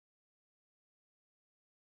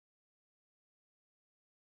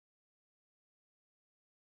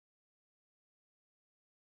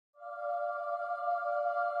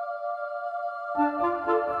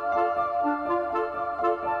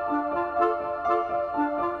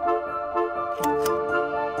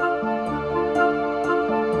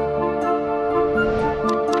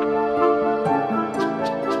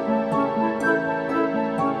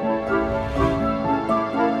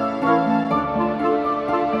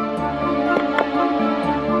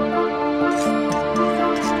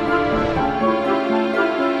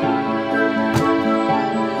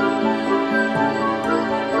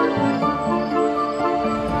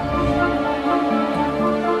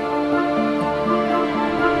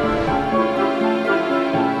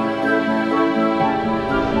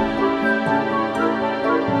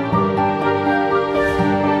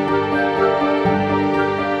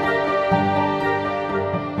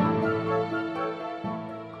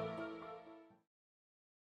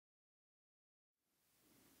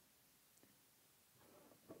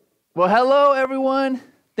Well, hello, everyone.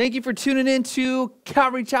 Thank you for tuning in to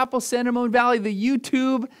Calvary Chapel, San Ramon Valley, the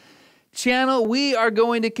YouTube channel. We are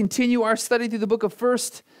going to continue our study through the book of 1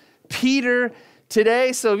 Peter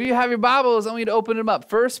today. So if you have your Bibles, I want you to open them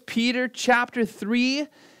up. 1 Peter chapter 3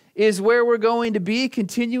 is where we're going to be,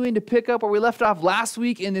 continuing to pick up where we left off last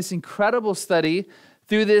week in this incredible study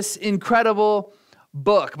through this incredible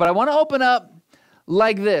book. But I want to open up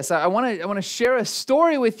like this. I want to share a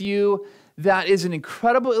story with you that is an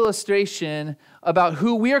incredible illustration about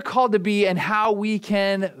who we are called to be and how we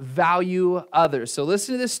can value others. So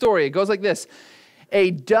listen to this story. It goes like this. A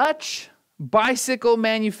Dutch bicycle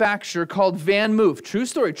manufacturer called Van Moof, true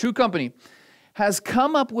story, true company, has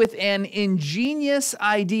come up with an ingenious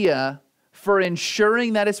idea for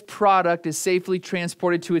ensuring that its product is safely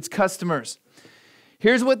transported to its customers.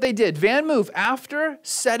 Here's what they did. Van Moof, after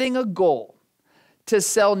setting a goal to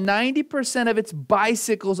sell 90% of its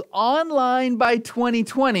bicycles online by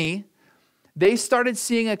 2020, they started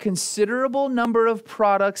seeing a considerable number of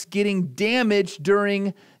products getting damaged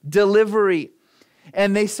during delivery,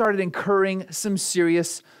 and they started incurring some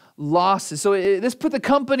serious losses. So this put the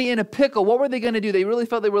company in a pickle. What were they going to do? They really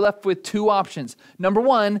felt they were left with two options. Number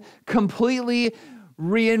one, completely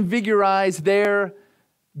reinvigorize their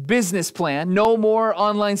business plan, no more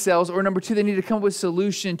online sales, or number two, they need to come up with a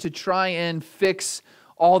solution to try and fix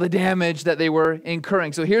all the damage that they were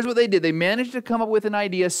incurring. So here's what they did. They managed to come up with an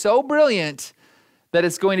idea so brilliant that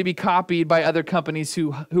it's going to be copied by other companies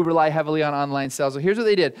who rely heavily on online sales. So here's what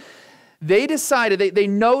they did. They decided, they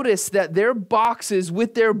noticed that their boxes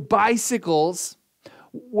with their bicycles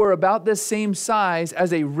were about the same size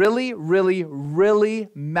as a really, really, really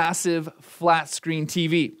massive flat screen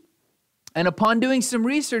TV. And upon doing some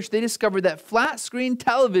research, they discovered that flat screen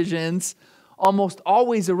televisions almost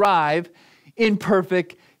always arrive in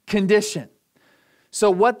perfect condition. So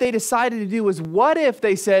what they decided to do was, what if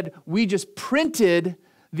they said, we just printed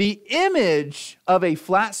the image of a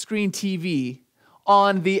flat screen TV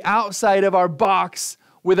on the outside of our box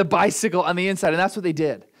with a bicycle on the inside? And that's what they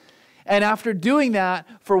did. And after doing that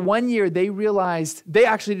for 1 year, they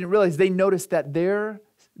actually didn't realize, they noticed that their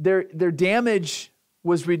damage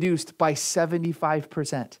was reduced by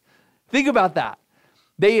 75%. Think about that.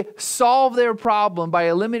 They solved their problem by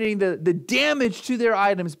eliminating the damage to their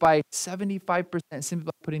items by 75%, simply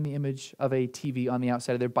by putting the image of a TV on the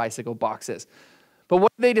outside of their bicycle boxes. But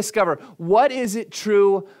what did they discover? What is it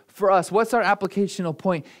true for us? What's our applicational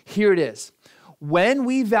point? Here it is. When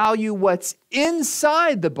we value what's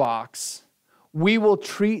inside the box, we will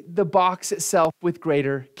treat the box itself with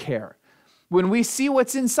greater care. When we see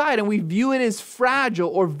what's inside and we view it as fragile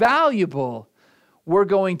or valuable, we're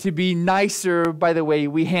going to be nicer by the way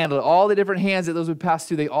we handle it. All the different hands that those would pass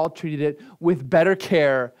through, they all treated it with better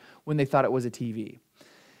care when they thought it was a TV.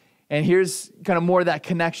 And here's kind of more of that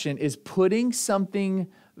connection, is putting something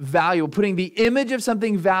valuable, putting the image of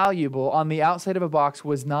something valuable on the outside of a box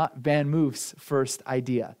was not Van Moof's first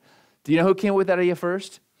idea. Do you know who came up with that idea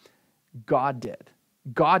first? God did.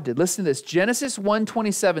 God did. Listen to this. Genesis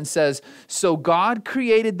 1:27 says, so God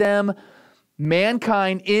created them,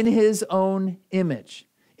 mankind, in his own image.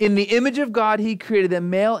 In the image of God, he created them,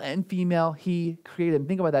 male and female, he created them.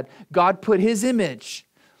 Think about that. God put his image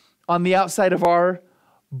on the outside of our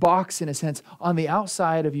box, in a sense, on the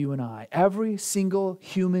outside of you and I. Every single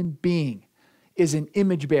human being is an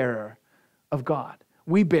image bearer of God.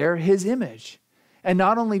 We bear his image. And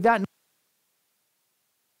not only that,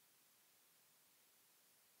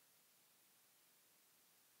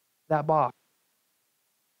 that box.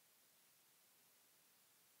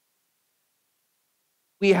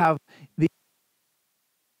 We have the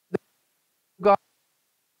God.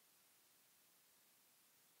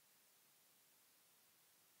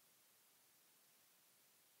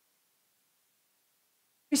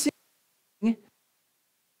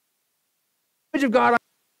 image of God.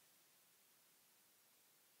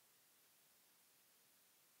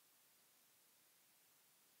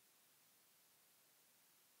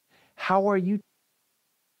 How are you?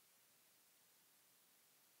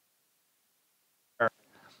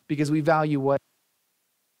 Because we value what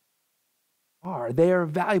are. They are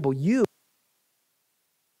valuable. You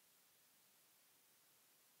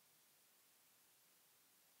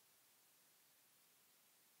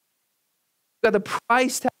got the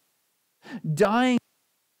price tag, dying.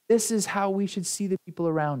 This is how we should see the people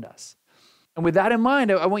around us. And with that in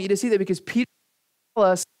mind, I want you to see that because Peter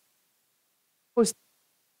tells us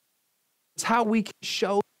it's how we can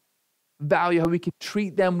show value, how we can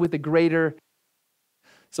treat them with a greater.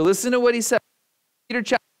 So listen to what he said. Peter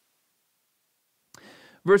chapter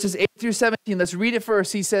verses 8 through 17. Let's read it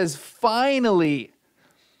first. He says, finally,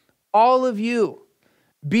 all of you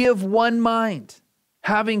be of one mind,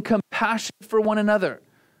 having compassion for one another.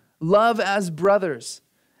 Love as brothers.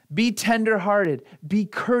 Be tenderhearted. Be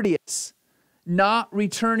courteous. Not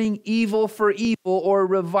returning evil for evil or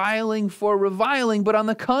reviling for reviling, but on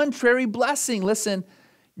the contrary, blessing. Listen,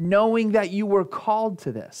 knowing that you were called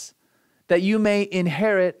to this, that you may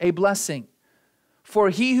inherit a blessing.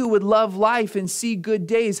 For he who would love life and see good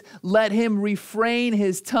days, let him refrain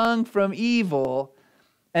his tongue from evil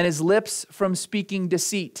and his lips from speaking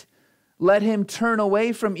deceit. Let him turn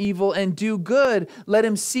away from evil and do good. Let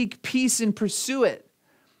him seek peace and pursue it.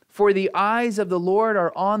 For the eyes of the Lord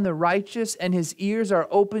are on the righteous, and his ears are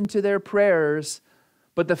open to their prayers.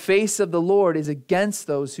 But the face of the Lord is against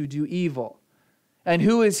those who do evil. And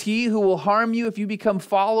who is he who will harm you if you become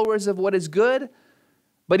followers of what is good?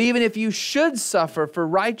 But even if you should suffer for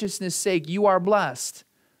righteousness' sake, you are blessed.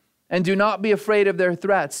 And do not be afraid of their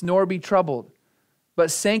threats, nor be troubled.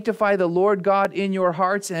 But sanctify the Lord God in your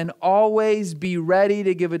hearts, and always be ready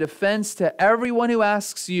to give a defense to everyone who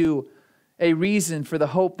asks you a reason for the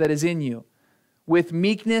hope that is in you, with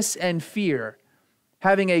meekness and fear,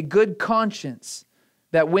 having a good conscience,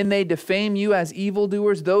 that when they defame you as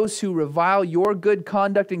evildoers, those who revile your good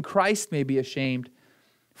conduct in Christ may be ashamed.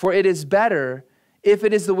 For it is better, if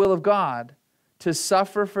it is the will of God, to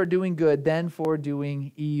suffer for doing good than for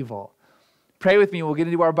doing evil. Pray with me. We'll get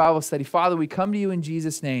into our Bible study. Father, we come to you in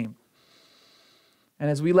Jesus' name. And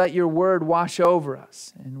as we let your word wash over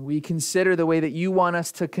us, and we consider the way that you want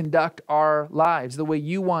us to conduct our lives, the way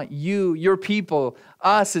you want you, your people,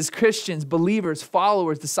 us as Christians, believers,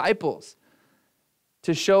 followers, disciples,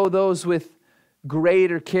 to show those with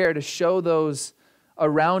greater care, to show those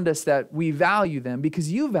around us that we value them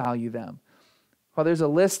because you value them. Well, there's a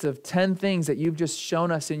list of 10 things that you've just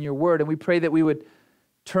shown us in your word, and we pray that we would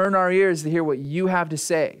turn our ears to hear what you have to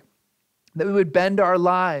say, that we would bend our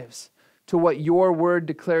lives to what your word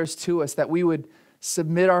declares to us, that we would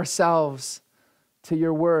submit ourselves to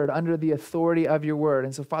your word under the authority of your word.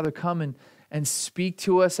 And so, Father, come and speak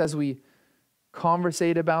to us as we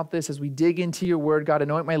conversate about this, as we dig into your word. God,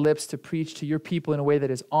 anoint my lips to preach to your people in a way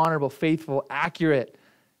that is honorable, faithful, accurate,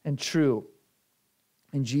 and true.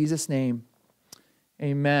 In Jesus' name,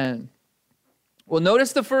 amen. Well,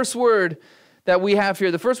 notice the first word that we have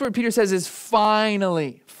here. The first word Peter says is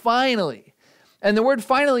finally. Finally. And the word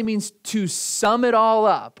finally means to sum it all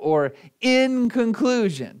up, or in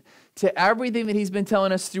conclusion to everything that he's been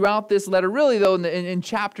telling us throughout this letter. Really, though, in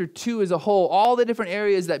chapter 2 as a whole, all the different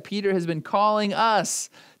areas that Peter has been calling us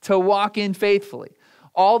to walk in faithfully.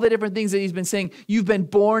 All the different things that he's been saying. You've been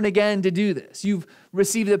born again to do this. You've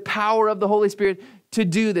received the power of the Holy Spirit to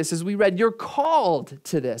do this. As we read, you're called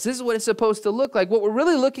to this. This is what it's supposed to look like. What we're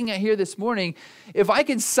really looking at here this morning, if I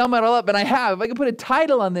could sum it all up, and I have, if I could put a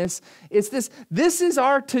title on this, it's this. This is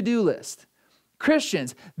our to-do list.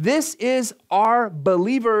 Christians, this is our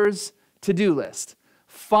believers' to-do list.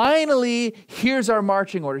 Finally, here's our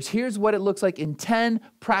marching orders. Here's what it looks like in 10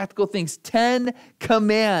 practical things, 10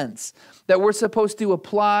 commands that we're supposed to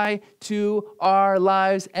apply to our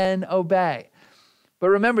lives and obey. But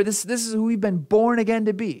remember, this is who we've been born again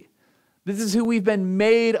to be. This is who we've been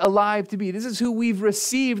made alive to be. This is who we've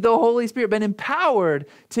received the Holy Spirit, been empowered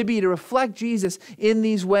to be, to reflect Jesus in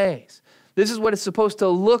these ways. This is what it's supposed to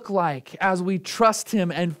look like as we trust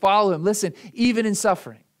him and follow him. Listen, even in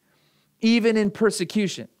suffering, even in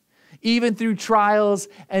persecution, even through trials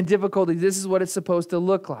and difficulties, this is what it's supposed to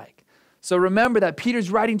look like. So remember that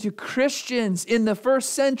Peter's writing to Christians in the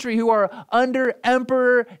first century who are under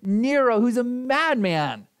Emperor Nero, who's a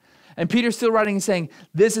madman. And Peter's still writing and saying,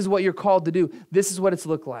 this is what you're called to do. This is what it's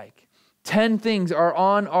looked like. 10 things are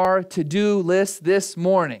on our to-do list this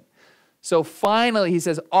morning. So finally, he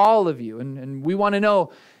says, all of you, and we want to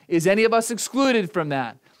know, is any of us excluded from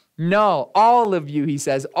that? No, all of you, he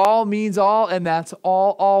says. All means all, and that's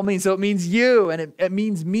all means. So it means you, and it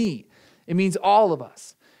means me. It means all of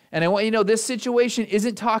us. And I want you to know this situation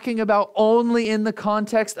isn't talking about only in the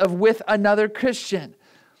context of with another Christian.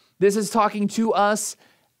 This is talking to us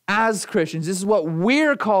as Christians. This is what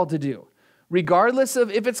we're called to do, regardless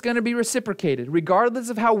of if it's going to be reciprocated, regardless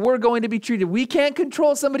of how we're going to be treated. We can't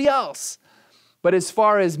control somebody else. But as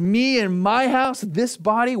far as me and my house, this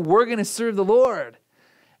body, we're going to serve the Lord.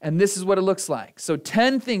 And this is what it looks like. So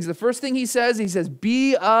 10 things. The first thing he says,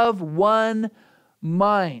 be of one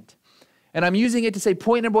mind. And I'm using it to say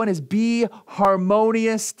point number one is be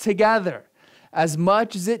harmonious together. As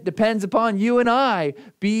much as it depends upon you and I,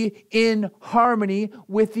 be in harmony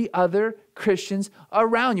with the other Christians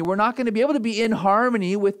around you. We're not going to be able to be in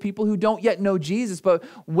harmony with people who don't yet know Jesus, but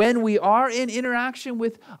when we are in interaction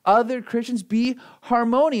with other Christians, be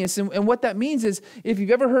harmonious. And what that means is if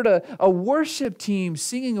you've ever heard a worship team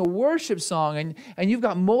singing a worship song and you've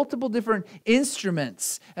got multiple different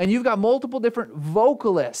instruments and you've got multiple different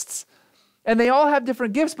vocalists and they all have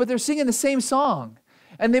different gifts, but they're singing the same song.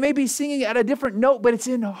 And they may be singing at a different note, but it's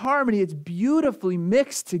in harmony. It's beautifully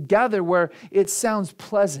mixed together where it sounds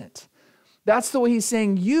pleasant. That's the way he's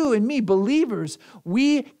saying you and me, believers,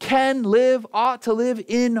 we ought to live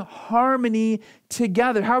in harmony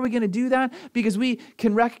together. How are we going to do that? Because we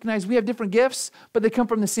can recognize we have different gifts, but they come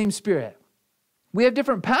from the same Spirit. We have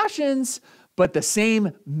different passions, but the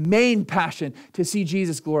same main passion to see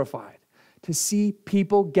Jesus glorified. To see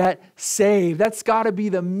people get saved. That's got to be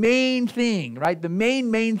the main thing, right? The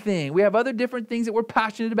main thing. We have other different things that we're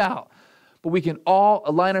passionate about, but we can all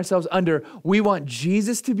align ourselves under, we want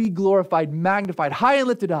Jesus to be glorified, magnified, high and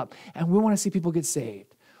lifted up, and we want to see people get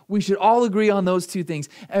saved. We should all agree on those two things.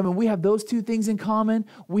 And when we have those two things in common,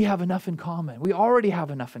 we have enough in common. We already have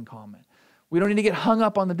enough in common. We don't need to get hung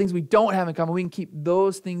up on the things we don't have in common. We can keep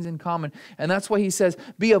those things in common. And that's why he says,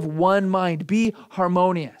 be of one mind, be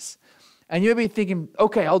harmonious. And you may be thinking,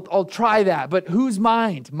 okay, I'll try that, but whose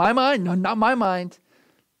mind? My mind? No, not my mind.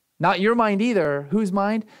 Not your mind either. Whose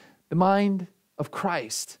mind? The mind of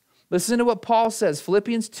Christ. Listen to what Paul says,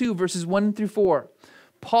 Philippians 2, verses 1 through 4.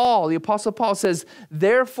 Paul, the Apostle Paul says,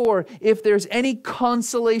 therefore, if there's any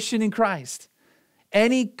consolation in Christ,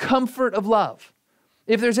 any comfort of love,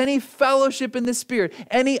 if there's any fellowship in the Spirit,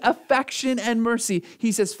 any affection and mercy,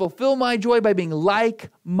 he says, fulfill my joy by being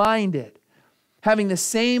like-minded, having the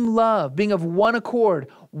same love, being of one accord,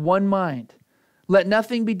 one mind. Let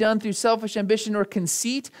nothing be done through selfish ambition or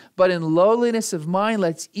conceit, but in lowliness of mind,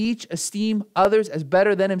 let each esteem others as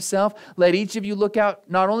better than himself. Let each of you look out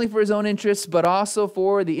not only for his own interests, but also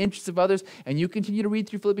for the interests of others. And you continue to read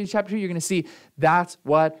through Philippians chapter 2, you're going to see that's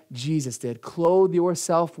what Jesus did. Clothe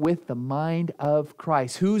yourself with the mind of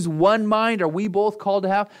Christ. Whose one mind are we both called to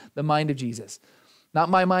have? The mind of Jesus. Not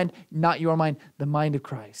my mind, not your mind, the mind of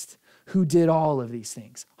Christ, who did all of these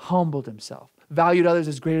things, humbled himself, valued others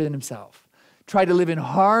as greater than himself, tried to live in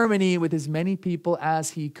harmony with as many people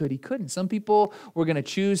as he could. He couldn't. Some people were going to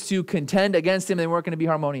choose to contend against him. They weren't going to be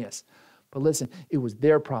harmonious. But listen, it was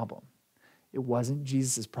their problem. It wasn't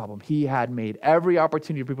Jesus' problem. He had made every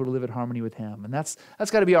opportunity for people to live in harmony with him. And that's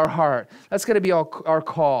got to be our heart. That's got to be our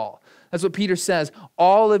call. That's what Peter says.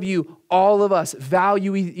 All of you, all of us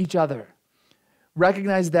value each other.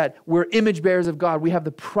 Recognize that we're image bearers of God. We have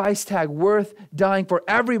the price tag worth dying for.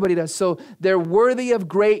 Everybody does. So they're worthy of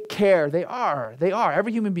great care. They are.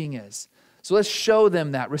 Every human being is. So let's show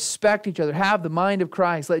them that. Respect each other. Have the mind of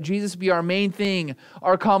Christ. Let Jesus be our main thing,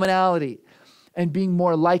 our commonality, and being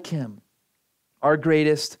more like him, our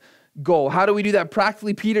greatest goal. How do we do that?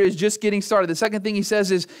 Practically, Peter is just getting started. The second thing he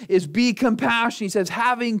says is be compassionate. He says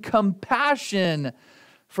having compassion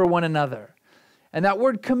for one another. And that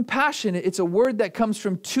word compassion, it's a word that comes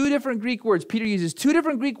from two different Greek words. Peter uses two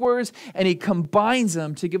different Greek words and he combines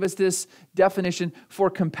them to give us this definition for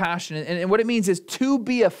compassion. And what it means is to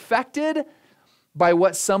be affected by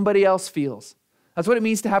what somebody else feels. That's what it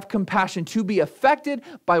means to have compassion, to be affected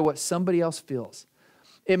by what somebody else feels.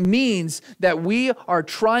 It means that we are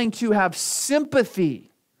trying to have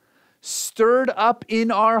sympathy stirred up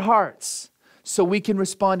in our hearts so we can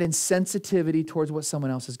respond in sensitivity towards what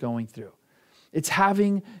someone else is going through. It's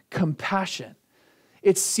having compassion.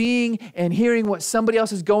 It's seeing and hearing what somebody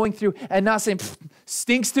else is going through and not saying,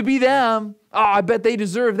 stinks to be them. Oh, I bet they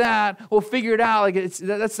deserve that. We'll figure it out.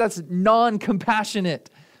 That's non-compassionate.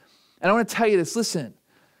 And I want to tell you this. Listen,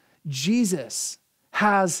 Jesus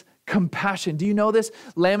has compassion. Do you know this?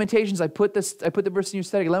 Lamentations, I put the verse in your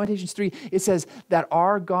study. Lamentations 3, it says that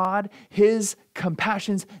our God, his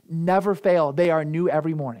compassions never fail. They are new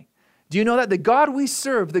every morning. Do you know that the God we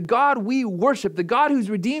serve, the God we worship, the God who's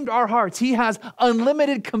redeemed our hearts, he has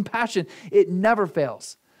unlimited compassion. It never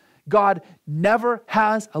fails. God never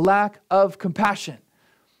has a lack of compassion,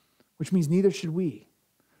 which means neither should we.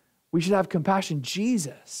 We should have compassion.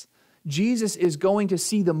 Jesus is going to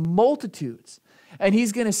see the multitudes, and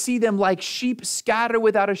he's going to see them like sheep scattered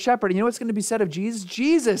without a shepherd. And you know what's going to be said of Jesus?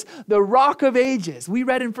 Jesus, the rock of ages. We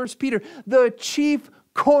read in 1 Peter, the chief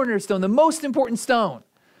cornerstone, the most important stone,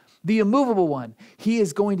 the immovable one. He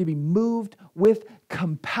is going to be moved with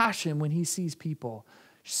compassion when he sees people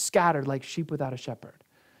scattered like sheep without a shepherd.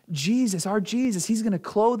 Jesus, our Jesus, he's going to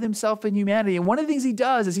clothe himself in humanity. And one of the things he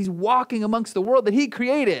does is he's walking amongst the world that he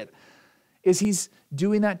created, is he's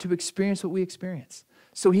doing that to experience what we experience.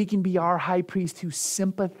 So he can be our high priest who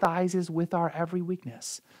sympathizes with our every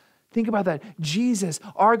weakness. Think about that. Jesus,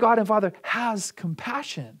 our God and Father, has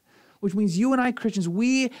compassion, which means you and I, Christians,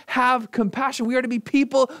 we have compassion. We are to be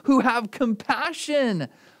people who have compassion.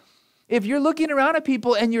 If you're looking around at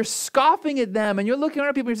people and you're scoffing at them and you're looking around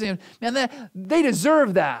at people and you're saying, man, they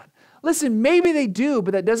deserve that. Listen, maybe they do,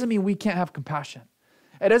 but that doesn't mean we can't have compassion.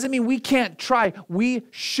 It doesn't mean we can't try. We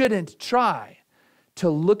shouldn't try to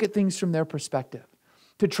look at things from their perspective,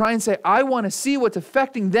 to try and say, I want to see what's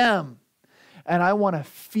affecting them, and I want to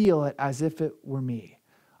feel it as if it were me.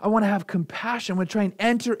 I want to have compassion. I want to try and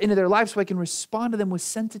enter into their life so I can respond to them with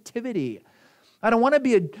sensitivity. I don't want to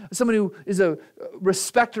be someone who is a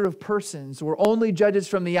respecter of persons or only judges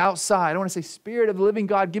from the outside. I want to say, Spirit of the living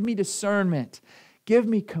God, give me discernment. Give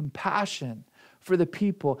me compassion for the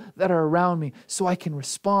people that are around me so I can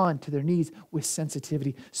respond to their needs with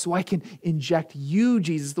sensitivity, so I can inject you,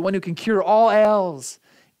 Jesus, the one who can cure all ails,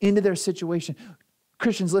 into their situation.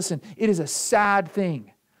 Christians, listen, it is a sad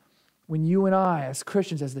thing when you and I, as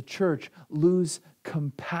Christians, as the church, lose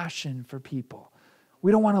compassion for people.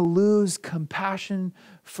 We don't want to lose compassion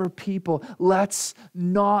for people. Let's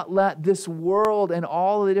not let this world and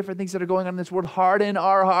all of the different things that are going on in this world harden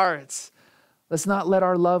our hearts. Let's not let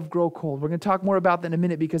our love grow cold. We're going to talk more about that in a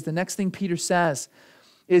minute, because the next thing Peter says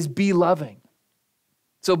is be loving.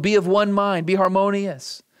 So be of one mind, be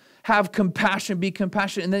harmonious, have compassion, be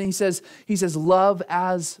compassionate. And then he says, love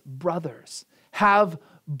as brothers. Have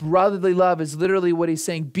brotherly love is literally what he's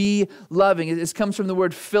saying. Be loving. This comes from the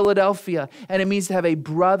word Philadelphia, and it means to have a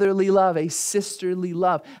brotherly love, a sisterly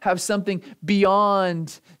love. Have something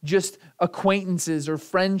beyond just acquaintances or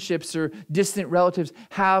friendships or distant relatives.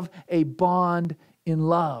 Have a bond in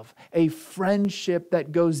love, a friendship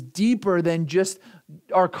that goes deeper than just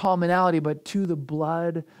our commonality, but to the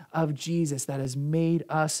blood of Jesus that has made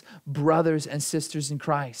us brothers and sisters in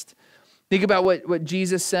Christ. Think about what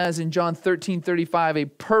Jesus says in John 13:35, a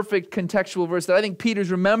perfect contextual verse that I think Peter's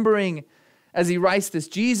remembering as he writes this.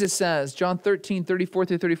 Jesus says, John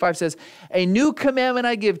 13:34-35 says, a new commandment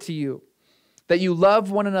I give to you, that you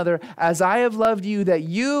love one another as I have loved you, that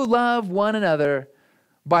you love one another.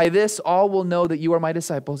 By this all will know that you are my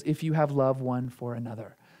disciples, if you have love one for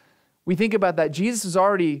another. We think about that. Jesus has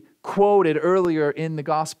already quoted earlier in the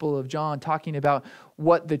Gospel of John, talking about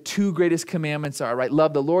what the two greatest commandments are, right?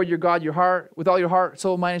 Love the Lord your God, your heart, with all your heart,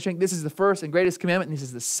 soul, mind, and strength. This is the first and greatest commandment. And he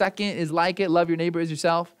says the second is like it. Love your neighbor as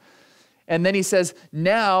yourself. And then he says,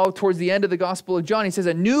 now, towards the end of the Gospel of John, he says,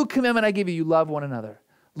 a new commandment I give you, you love one another.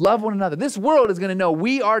 Love one another. This world is going to know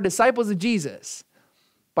we are disciples of Jesus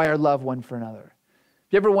by our love one for another.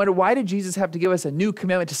 You ever wonder, why did Jesus have to give us a new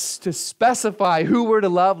commandment to specify who we're to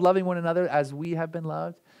love, loving one another as we have been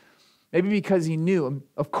loved? Maybe because he knew,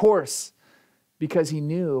 of course, because he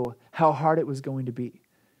knew how hard it was going to be,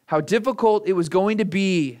 how difficult it was going to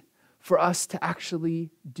be for us to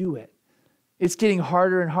actually do it. It's getting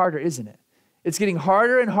harder and harder, isn't it? It's getting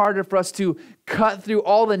harder and harder for us to cut through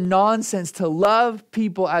all the nonsense to love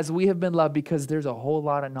people as we have been loved, because there's a whole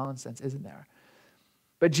lot of nonsense, isn't there?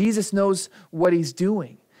 But Jesus knows what he's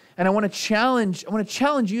doing. And I want to challenge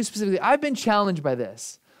you specifically. I've been challenged by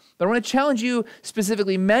this. But I want to challenge you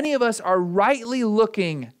specifically. Many of us are rightly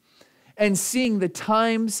looking and seeing the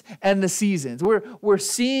times and the seasons. We're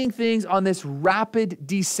seeing things on this rapid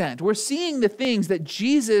descent. We're seeing the things that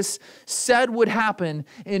Jesus said would happen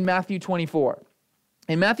in Matthew 24.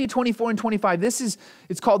 In Matthew 24 and 25,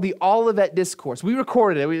 it's called the Olivet Discourse. We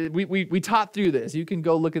recorded it. We taught through this. You can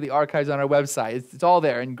go look at the archives on our website. It's all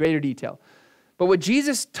there in greater detail. But what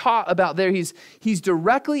Jesus taught about there, he's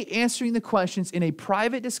directly answering the questions in a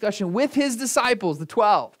private discussion with his disciples, the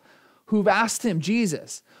 12, who've asked him,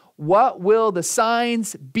 Jesus, what will the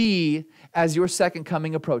signs be as your second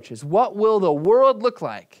coming approaches? What will the world look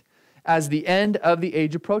like as the end of the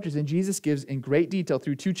age approaches? And Jesus gives in great detail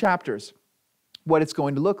through 2 chapters what it's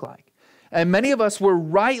going to look like. And many of us were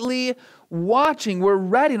rightly watching. We're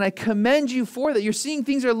ready, and I commend you for that. You're seeing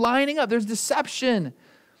things are lining up. There's deception.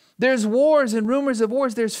 There's wars and rumors of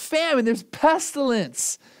wars. There's famine. There's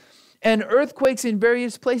pestilence and earthquakes in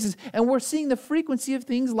various places. And we're seeing the frequency of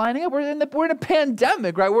things lining up. We're in a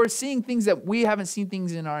pandemic, right? We're seeing things that we haven't seen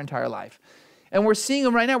things in our entire life. And we're seeing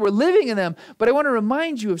them right now. We're living in them. But I want to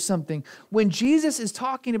remind you of something. When Jesus is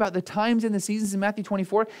talking about the times and the seasons in Matthew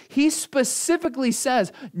 24, he specifically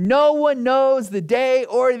says, no one knows the day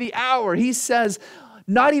or the hour. He says,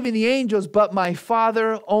 not even the angels, but my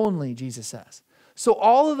Father only, Jesus says. So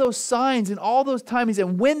all of those signs and all those timings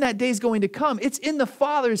and when that day is going to come, it's in the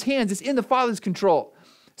Father's hands. It's in the Father's control.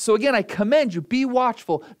 So again, I commend you. Be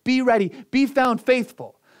watchful. Be ready. Be found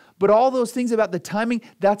faithful. But all those things about the timing,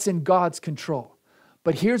 that's in God's control.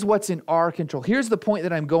 But here's what's in our control. Here's the point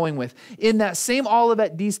that I'm going with. In that same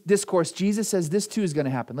Olivet discourse, Jesus says this too is going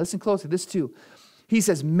to happen. Listen closely, this too. He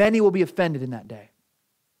says, many will be offended in that day.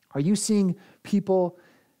 Are you seeing people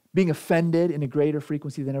being offended in a greater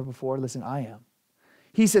frequency than ever before? Listen, I am.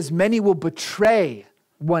 He says, many will betray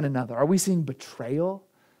one another. Are we seeing betrayal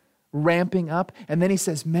ramping up? And then he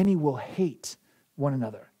says, many will hate one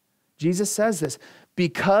another. Jesus says this,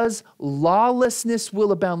 because lawlessness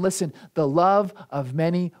will abound. Listen, the love of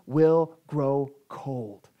many will grow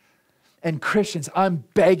cold. And Christians, I'm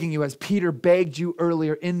begging you, as Peter begged you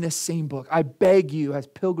earlier in this same book, I beg you as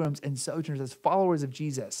pilgrims and sojourners, as followers of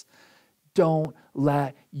Jesus, don't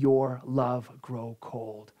let your love grow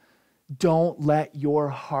cold. Don't let your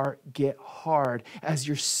heart get hard as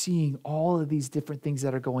you're seeing all of these different things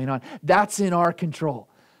that are going on. That's in our control.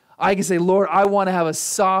 I can say, Lord, I want to have a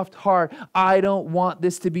soft heart. I don't want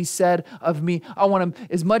this to be said of me. I want to,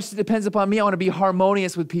 as much as it depends upon me, I want to be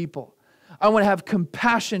harmonious with people. I want to have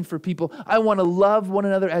compassion for people. I want to love one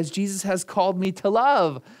another as Jesus has called me to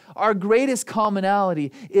love. Our greatest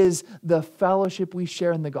commonality is the fellowship we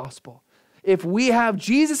share in the gospel. If we have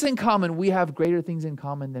Jesus in common, we have greater things in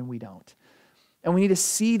common than we don't. And we need to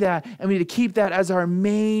see that, and we need to keep that as our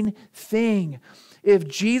main thing. If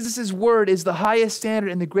Jesus' word is the highest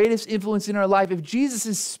standard and the greatest influence in our life, if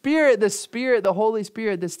Jesus' Spirit, the Holy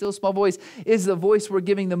Spirit, the still small voice, is the voice we're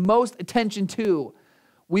giving the most attention to,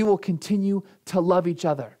 we will continue to love each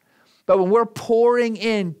other. But when we're pouring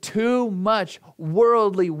in too much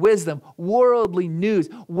worldly wisdom, worldly news,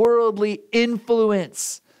 worldly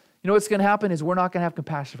influence, you know what's going to happen is we're not going to have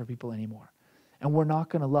compassion for people anymore. And we're not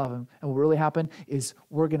going to love them. And what will really happen is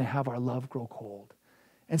we're going to have our love grow cold.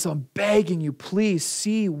 And so I'm begging you, please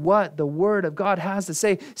see what the Word of God has to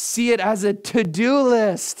say. See it as a to-do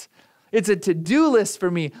list. It's a to-do list for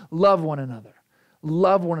me. Love one another.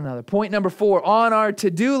 Love one another. Point number 4 on our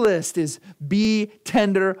to-do list is be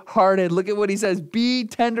tender-hearted. Look at what he says. Be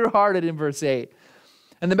tender-hearted in verse 8.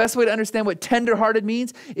 And the best way to understand what tender-hearted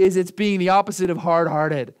means is it's being the opposite of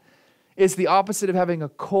hard-hearted. It's the opposite of having a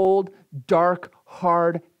cold, dark,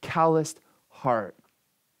 hard, calloused heart.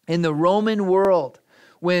 In the Roman world,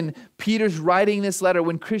 when Peter's writing this letter,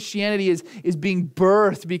 when Christianity is being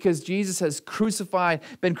birthed because Jesus has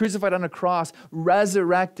been crucified on a cross,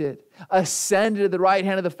 resurrected, ascended to the right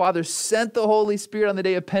hand of the Father, sent the Holy Spirit on the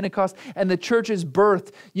day of Pentecost, and the church is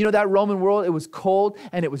birthed. You know, that Roman world, it was cold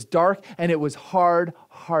and it was dark and it was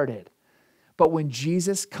hard-hearted. But when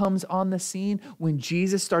Jesus comes on the scene, when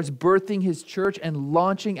Jesus starts birthing his church and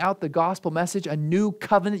launching out the gospel message, a new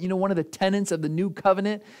covenant, you know, one of the tenets of the new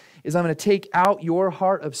covenant is I'm going to take out your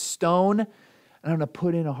heart of stone and I'm going to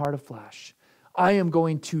put in a heart of flesh. I am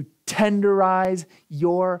going to tenderize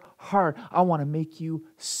your heart. I want to make you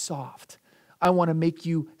soft. I want to make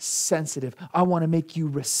you sensitive. I want to make you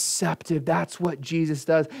receptive. That's what Jesus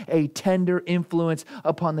does, a tender influence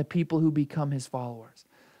upon the people who become his followers.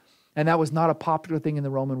 And that was not a popular thing in the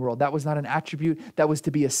Roman world. That was not an attribute that was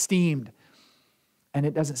to be esteemed. And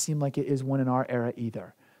it doesn't seem like it is one in our era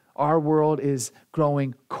either. Our world is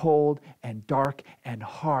growing cold and dark and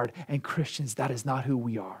hard. And Christians, that is not who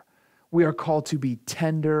we are. We are called to be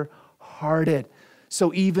tender-hearted.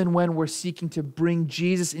 So even when we're seeking to bring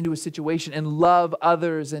Jesus into a situation and love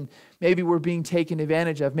others, and maybe we're being taken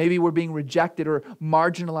advantage of, maybe we're being rejected or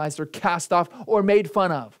marginalized or cast off or made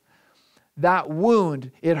fun of, that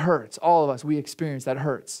wound, it hurts. All of us, we experience that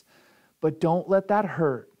hurts. But don't let that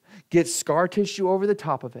hurt get scar tissue over the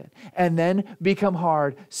top of it and then become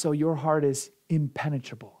hard so your heart is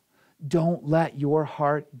impenetrable. Don't let your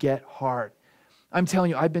heart get hard. I'm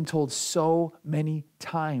telling you, I've been told so many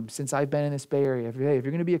times since I've been in this Bay Area, hey, if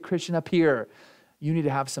you're going to be a Christian up here, you need to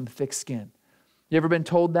have some thick skin. You ever been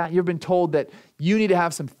told that? You've been told that you need to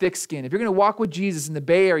have some thick skin. If you're going to walk with Jesus in the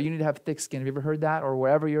Bay Area, you need to have thick skin. Have you ever heard that, or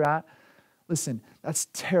wherever you're at? Listen, that's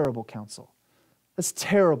terrible counsel. That's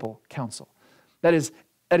terrible counsel. That is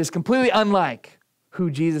that is completely unlike who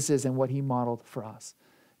Jesus is and what he modeled for us.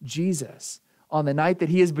 Jesus, on the night that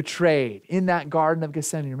he is betrayed in that Garden of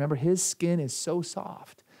Gethsemane, remember, his skin is so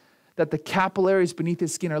soft that the capillaries beneath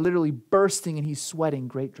his skin are literally bursting and he's sweating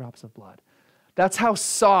great drops of blood. That's how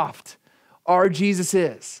soft our Jesus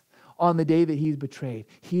is. On the day that he's betrayed,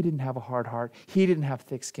 he didn't have a hard heart. He didn't have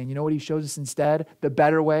thick skin. You know what he shows us instead? The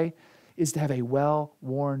better way is to have a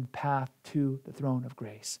well-worn path to the throne of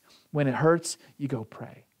grace. When it hurts, you go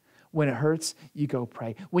pray. When it hurts, you go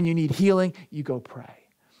pray. When you need healing, you go pray.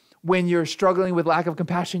 When you're struggling with lack of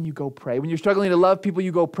compassion, you go pray. When you're struggling to love people,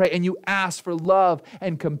 you go pray and you ask for love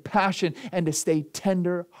and compassion and to stay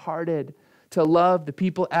tender-hearted, to love the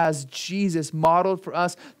people as Jesus modeled for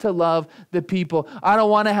us to love the people. I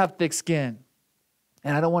don't want to have thick skin.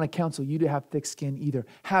 And I don't want to counsel you to have thick skin either.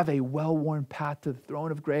 Have a well-worn path to the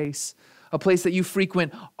throne of grace, a place that you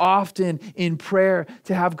frequent often in prayer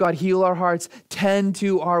to have God heal our hearts, tend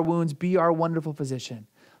to our wounds, be our wonderful physician.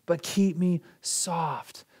 But keep me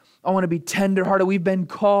soft. I want to be tender-hearted. We've been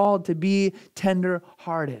called to be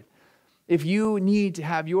tender-hearted. If you need to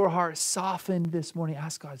have your heart softened this morning,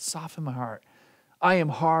 ask God, soften my heart. I am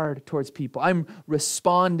hard towards people. I'm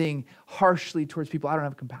responding harshly towards people. I don't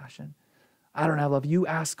have compassion. I don't have love. You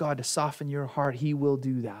ask God to soften your heart. He will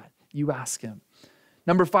do that. You ask him.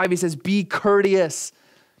 Number 5, he says, be courteous.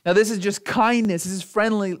 Now, this is just kindness. This is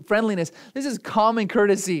friendliness. This is common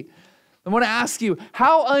courtesy. I want to ask you,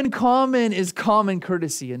 how uncommon is common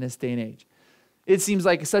courtesy in this day and age? It seems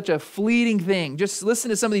like such a fleeting thing. Just listen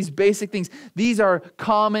to some of these basic things. These are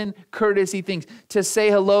common courtesy things. To say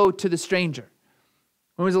hello to the stranger.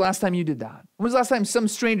 When was the last time you did that? When was the last time some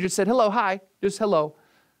stranger said, hello, hi, just hello?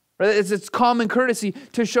 Right? It's common courtesy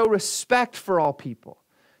to show respect for all people.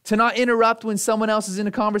 To not interrupt when someone else is in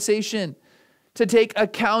a conversation. To take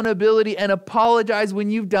accountability and apologize when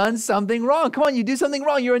you've done something wrong. Come on, you do something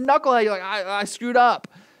wrong. You're a knucklehead. You're like, I screwed up.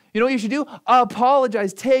 You know what you should do?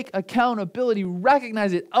 Apologize, take accountability,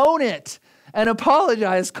 recognize it, own it, and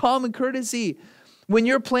apologize. Common courtesy. When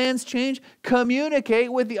your plans change,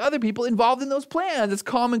 communicate with the other people involved in those plans. It's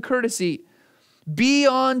common courtesy. Be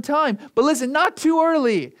on time. But listen, not too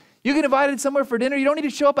early. You get invited somewhere for dinner, you don't need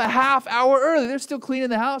to show up a half hour early. They're still cleaning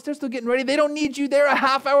the house. They're still getting ready. They don't need you there a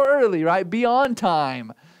half hour early, right? Be on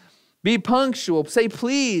time. Be punctual. Say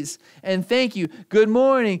please and thank you. Good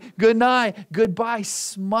morning, good night, goodbye.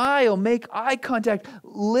 Smile. Make eye contact.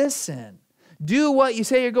 Listen. Do what you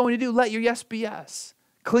say you're going to do. Let your yes be yes.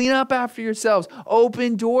 Clean up after yourselves.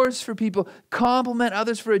 Open doors for people. Compliment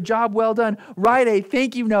others for a job well done. Write a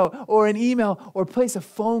thank you note or an email or place a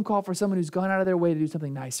phone call for someone who's gone out of their way to do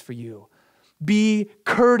something nice for you. Be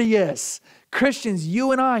courteous. Christians,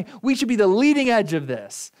 you and I, we should be the leading edge of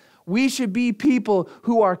this. We should be people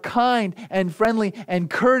who are kind and friendly and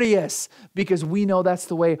courteous because we know that's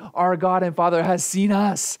the way our God and Father has seen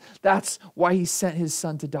us. That's why he sent his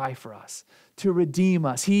son to die for us, to redeem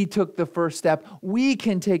us. He took the first step. We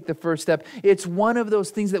can take the first step. It's one of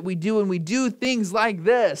those things that we do, and we do things like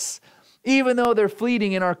this. Even though they're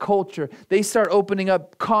fleeting in our culture, they start opening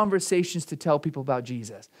up conversations to tell people about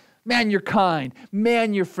Jesus. Man, you're kind.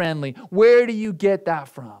 Man, you're friendly. Where do you get that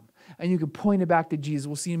from? And you can point it back to Jesus.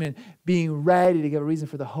 We'll see him in being ready to give a reason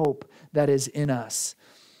for the hope that is in us.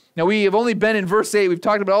 Now, we have only been in verse 8. We've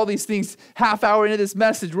talked about all these things half hour into this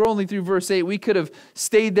message. We're only through verse 8. We could have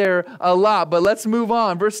stayed there a lot, but let's move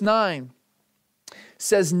on. Verse 9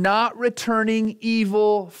 says, not returning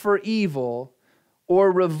evil for evil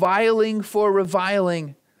or reviling for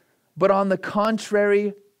reviling, but on the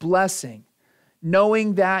contrary, blessing,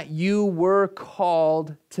 knowing that you were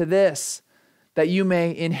called to this, that you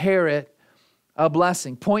may inherit a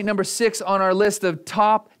blessing. Point number 6 on our list of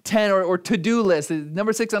top 10 or to-do list.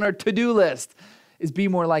 Number 6 on our to-do list is be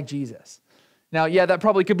more like Jesus. Now, yeah, that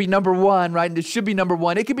probably could be number 1, right? And it should be number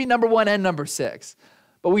 1. It could be number 1 and number 6.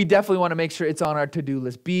 But we definitely want to make sure it's on our to-do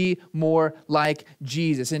list. Be more like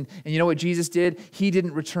Jesus. And you know what Jesus did? He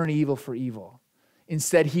didn't return evil for evil.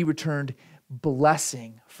 Instead, he returned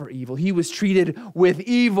blessing for evil. He was treated with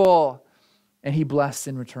evil, and he blessed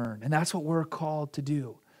in return. And that's what we're called to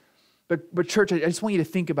do. But church, I just want you to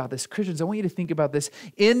think about this. Christians, I want you to think about this.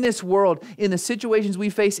 In this world, in the situations we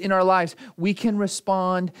face in our lives, we can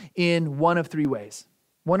respond in one of 3 ways.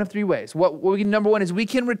 One of 3 ways. Number 1 is we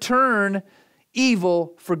can return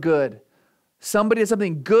evil for good. Somebody does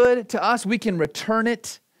something good to us, we can return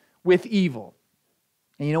it with evil.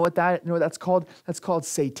 And you know what that's called? That's called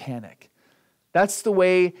satanic. That's the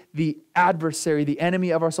way the adversary, the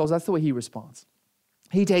enemy of our souls, that's the way he responds.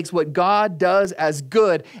 He takes what God does as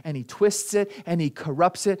good and he twists it and he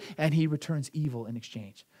corrupts it and he returns evil in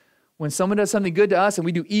exchange. When someone does something good to us and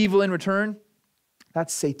we do evil in return,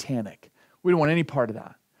 That's satanic. We don't want any part of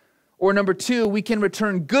that. Or number two, we can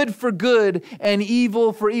return good for good and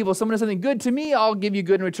evil for evil. Someone does something good to me, I'll give you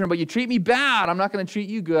good in return. But you treat me bad, I'm not going to treat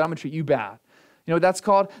you good, I'm going to treat you bad. You know what that's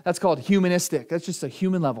called? That's called humanistic. That's just a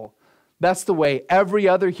human level. That's the way every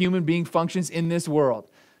other human being functions in this world,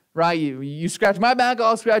 right? You scratch my back,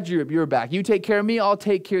 I'll scratch your back. You take care of me, I'll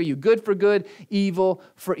take care of you. Good for good, evil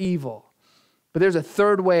for evil. But there's a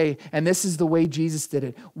third way, and this is the way Jesus did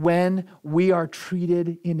it. When we are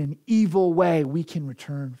treated in an evil way, we can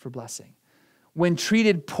return for blessing. When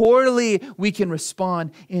treated poorly, we can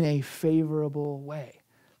respond in a favorable way.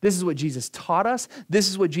 This is what Jesus taught us. This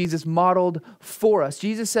is what Jesus modeled for us.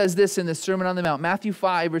 Jesus says this in the Sermon on the Mount, Matthew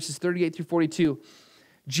 5, verses 38 through 42.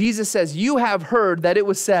 Jesus says, you have heard that it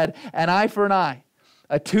was said, an eye for an eye,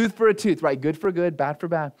 a tooth for a tooth, right? Good for good, bad for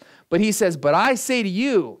bad. But he says, but I say to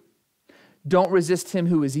you, don't resist him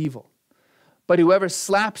who is evil. But whoever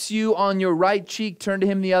slaps you on your right cheek, turn to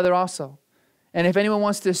him the other also. And if anyone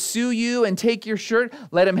wants to sue you and take your shirt,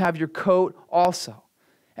 let him have your coat also.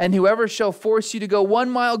 And whoever shall force you to go 1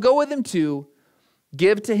 mile, go with him 2.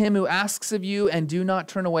 Give to him who asks of you, and do not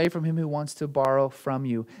turn away from him who wants to borrow from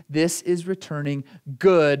you. This is returning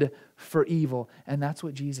good for evil. And that's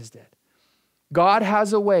what Jesus did. God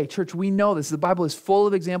has a way. Church, we know this. The Bible is full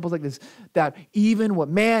of examples like this, that even what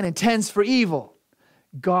man intends for evil,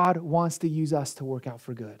 God wants to use us to work out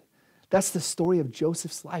for good. That's the story of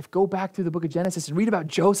Joseph's life. Go back through the book of Genesis and read about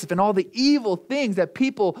Joseph and all the evil things that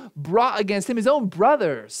people brought against him, his own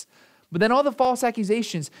brothers. But then all the false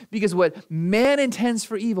accusations, because what man intends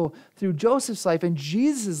for evil through Joseph's life and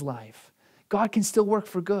Jesus' life, God can still work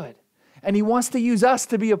for good. And he wants to use us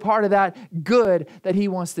to be a part of that good that he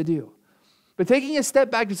wants to do. But taking a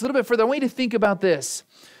step back just a little bit further, I want you to think about this.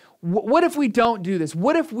 What if we don't do this?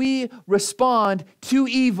 What if we respond to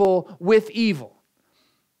evil with evil?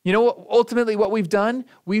 You know, ultimately what we've done,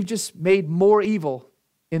 we've just made more evil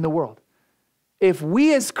in the world. If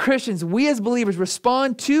we as Christians, we as believers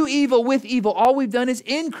respond to evil with evil, all we've done is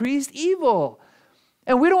increased evil.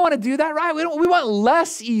 And we don't want to do that, right? We want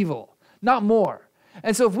less evil, not more.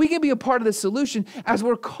 And so if we can be a part of the solution, as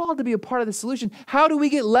we're called to be a part of the solution, how do we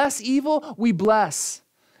get less evil? We bless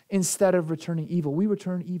instead of returning evil. We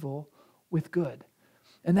return evil with good.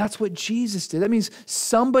 And that's what Jesus did. That means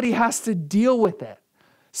somebody has to deal with it.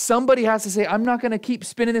 Somebody has to say, I'm not going to keep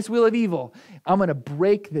spinning this wheel of evil. I'm going to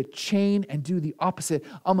break the chain and do the opposite.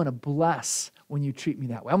 I'm going to bless when you treat me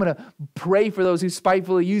that way. I'm going to pray for those who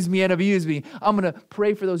spitefully use me and abuse me. I'm going to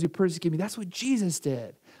pray for those who persecute me. That's what Jesus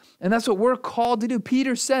did. And that's what we're called to do.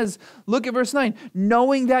 Peter says, look at verse 9,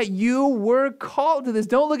 knowing that you were called to this.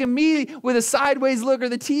 Don't look at me with a sideways look or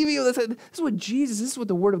the TV. This is what Jesus, this is what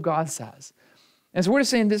the Word of God says. And so we're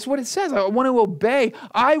just saying this is what it says. I want to obey.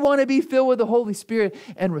 I want to be filled with the Holy Spirit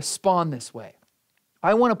and respond this way.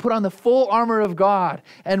 I want to put on the full armor of God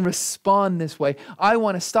and respond this way. I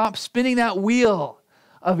want to stop spinning that wheel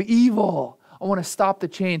of evil. I want to stop the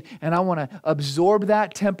chain and I want to absorb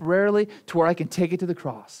that temporarily to where I can take it to the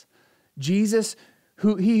cross. Jesus,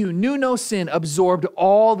 he who knew no sin, absorbed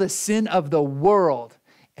all the sin of the world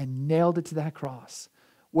and nailed it to that cross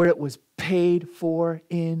where it was paid for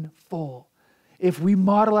in full. If we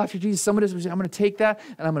model after Jesus, somebody says, I'm going to take that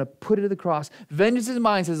and I'm going to put it to the cross. Vengeance is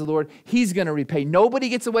mine, says the Lord. He's going to repay. Nobody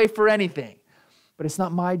gets away for anything. But it's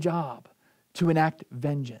not my job to enact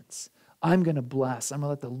vengeance. I'm going to bless. I'm going to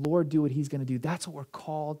let the Lord do what he's going to do. That's what we're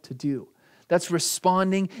called to do. That's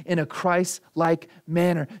responding in a Christ-like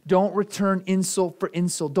manner. Don't return insult for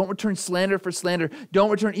insult. Don't return slander for slander. Don't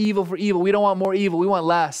return evil for evil. We don't want more evil. We want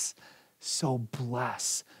less. So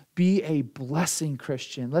bless. Be a blessing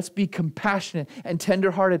Christian. Let's be compassionate and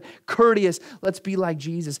tenderhearted, courteous. Let's be like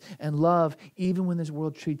Jesus and love even when this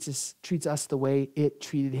world treats us the way it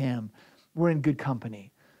treated him. We're in good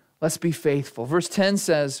company. Let's be faithful. Verse 10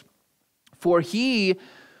 says, for he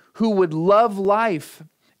who would love life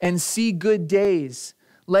and see good days,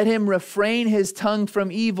 let him refrain his tongue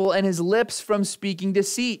from evil and his lips from speaking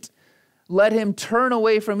deceit. Let him turn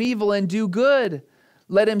away from evil and do good.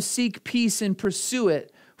 Let him seek peace and pursue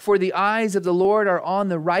it. For the eyes of the Lord are on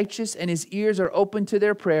the righteous, and his ears are open to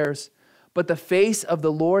their prayers. But the face of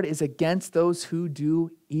the Lord is against those who do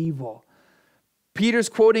evil. Peter's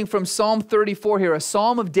quoting from Psalm 34 here, a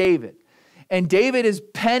psalm of David. And David is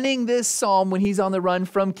penning this psalm when he's on the run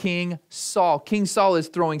from King Saul. King Saul is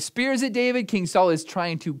throwing spears at David. King Saul is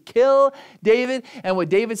trying to kill David. And what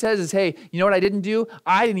David says is, hey, you know what I didn't do?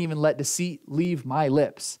 I didn't even let deceit leave my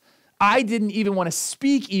lips. I didn't even want to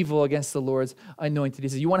speak evil against the Lord's anointed. He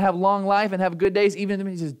says, you want to have long life and have good days? Even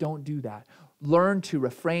he says, don't do that. learn to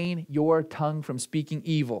refrain your tongue from speaking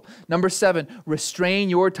evil. Number 7, restrain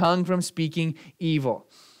your tongue from speaking evil.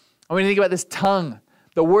 I want you to think about this tongue,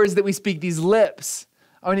 the words that we speak, these lips.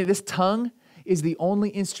 I want you to this tongue is the only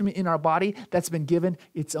instrument in our body that's been given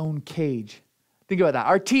its own cage. Think about that.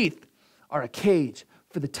 Our teeth are a cage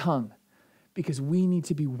for the tongue because we need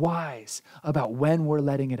to be wise about when we're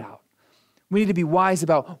letting it out. We need to be wise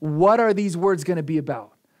about what are these words going to be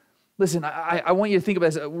about. Listen, I want you to think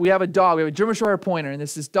about this. We have a dog. We have a German Short Pointer, and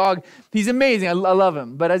this dog, he's amazing. I love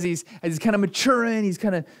him. But as he's kind of maturing, he's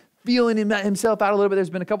kind of feeling himself out a little bit. There's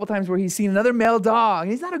been a couple times where he's seen another male dog.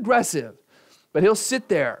 He's not aggressive, but he'll sit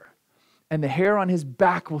there, and the hair on his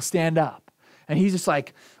back will stand up. And he's just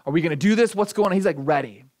like, are we going to do this? What's going on? He's like,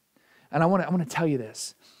 ready. And I want to tell you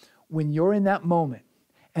this. When you're in that moment,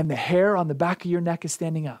 and the hair on the back of your neck is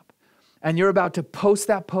standing up, and you're about to post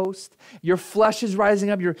that post, your flesh is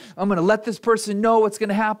rising up, I'm going to let this person know what's going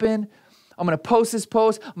to happen. I'm going to post this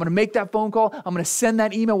post. I'm going to make that phone call. I'm going to send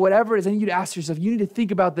that email, whatever it is. I need you to ask yourself, you need to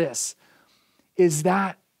think about this. Is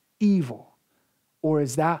that evil or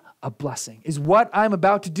is that a blessing? Is what I'm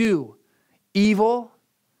about to do evil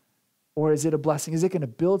or is it a blessing? Is it going to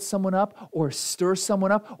build someone up or stir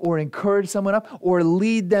someone up or encourage someone up or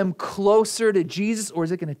lead them closer to Jesus, or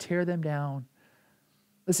is it going to tear them down?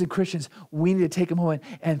 Listen, Christians, we need to take a moment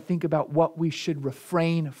and think about what we should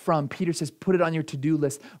refrain from. Peter says, put it on your to-do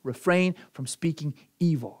list. Refrain from speaking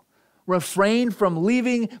evil. Refrain from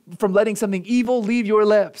letting something evil leave your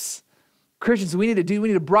lips. Christians, we need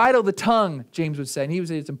to bridle the tongue, James would say. And he would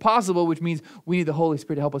say it's impossible, which means we need the Holy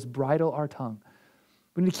Spirit to help us bridle our tongue.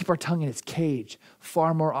 We need to keep our tongue in its cage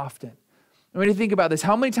far more often. And we need to think about this.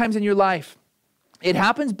 How many times in your life, it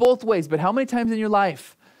happens both ways, but how many times in your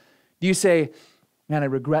life do you say, man, I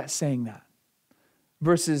regret saying that,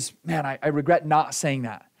 versus, man, I regret not saying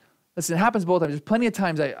that? Listen, it happens both times. There's plenty of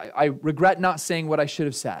times I regret not saying what I should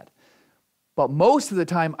have said. But most of the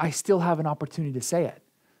time, I still have an opportunity to say it.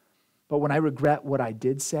 But when I regret what I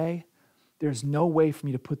did say, there's no way for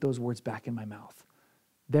me to put those words back in my mouth.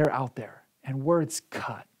 They're out there, and words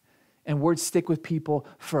cut, and words stick with people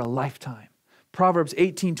for a lifetime. Proverbs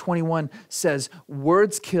 18:21 says,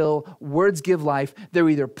 words kill, words give life. They're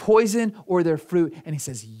either poison or they're fruit. And he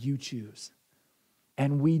says, you choose.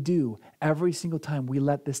 And we do every single time we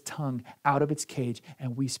let this tongue out of its cage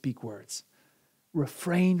and we speak words.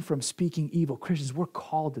 Refrain from speaking evil. Christians, we're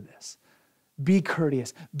called to this. Be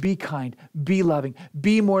courteous, be kind, be loving,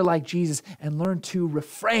 be more like Jesus, and learn to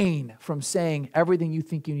refrain from saying everything you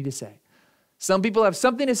think you need to say. Some people have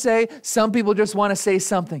something to say. Some people just want to say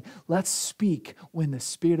something. Let's speak when the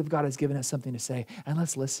Spirit of God has given us something to say, and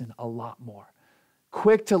let's listen a lot more.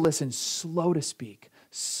 Quick to listen, slow to speak,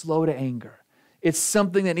 slow to anger. It's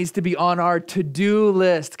something that needs to be on our to-do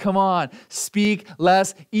list. Come on, speak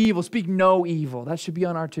less evil, speak no evil. That should be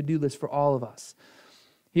on our to-do list for all of us.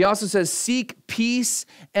 He also says, seek peace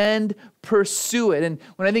and pursue it. And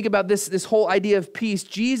when I think about this whole idea of peace,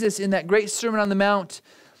 Jesus in that great Sermon on the Mount,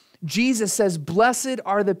 Jesus says, blessed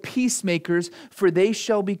are the peacemakers, for they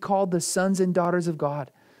shall be called the sons and daughters of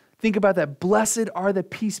God. Think about that. Blessed are the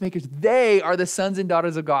peacemakers. They are the sons and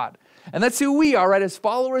daughters of God. And that's who we are, right? As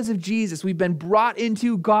followers of Jesus, we've been brought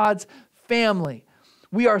into God's family.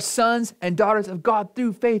 We are sons and daughters of God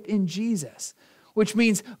through faith in Jesus, which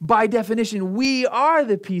means by definition, we are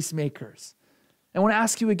the peacemakers. I want to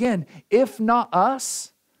ask you again, if not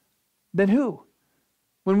us, then who?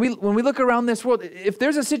 When we look around this world, if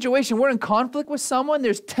there's a situation, we're in conflict with someone,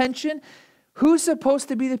 there's tension, who's supposed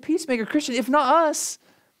to be the peacemaker? Christian, if not us,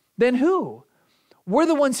 then who? We're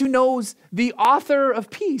the ones who knows the author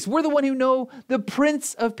of peace. We're the one who know the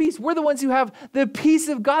Prince of Peace. We're the ones who have the peace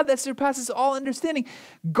of God that surpasses all understanding.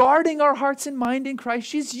 Guarding our hearts and mind in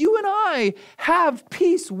Christ Jesus, you and I have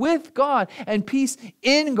peace with God and peace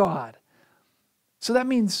in God. So that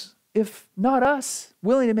means if not us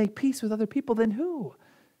willing to make peace with other people, then who?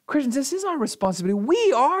 Christians, this is our responsibility.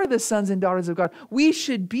 We are the sons and daughters of God. We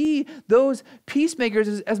should be those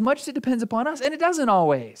peacemakers as much as it depends upon us, and it doesn't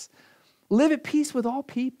always. Live at peace with all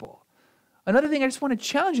people. Another thing I just want to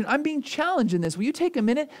challenge you, I'm being challenged in this. Will you take a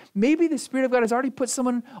minute? Maybe the Spirit of God has already put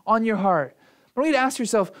someone on your heart. I want you to ask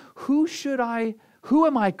yourself, who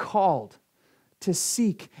am I called to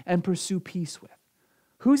seek and pursue peace with?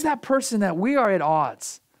 Who's that person that we are at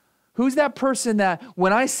odds? Who's that person that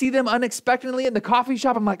when I see them unexpectedly in the coffee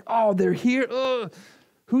shop, I'm like, oh, they're here. Ugh.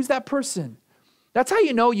 Who's that person? That's how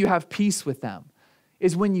you know you have peace with them,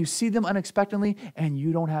 is when you see them unexpectedly and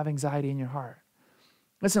you don't have anxiety in your heart.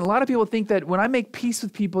 Listen, a lot of people think that when I make peace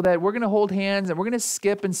with people that we're going to hold hands and we're going to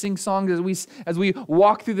skip and sing songs as we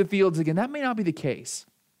walk through the fields again. That may not be the case.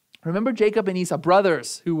 Remember Jacob and Esau,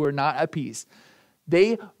 brothers who were not at peace.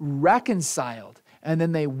 They reconciled and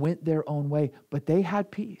then they went their own way, but they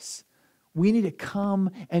had peace. We need to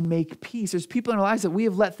come and make peace. There's people in our lives that we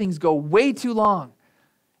have let things go way too long.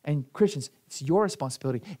 And Christians, it's your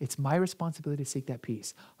responsibility. It's my responsibility to seek that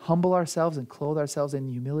peace. Humble ourselves and clothe ourselves in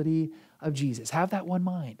the humility of Jesus. Have that one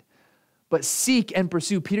mind. But seek and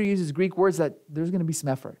pursue. Peter uses Greek words that there's going to be some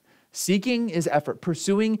effort. Seeking is effort.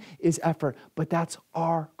 Pursuing is effort. But that's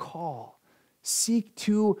our call. Seek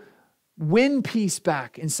to win peace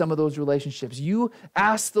back in some of those relationships. You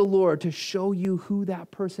ask the Lord to show you who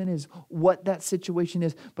that person is, what that situation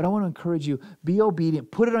is. But I want to encourage you, be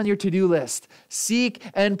obedient. Put it on your to-do list. Seek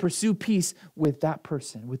and pursue peace with that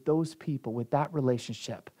person, with those people, with that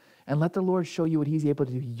relationship. And let the Lord show you what he's able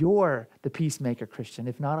to do. You're the peacemaker, Christian.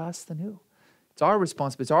 If not us, then who? It's our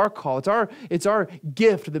responsibility. It's our call. It's our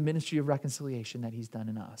gift, the ministry of reconciliation that he's done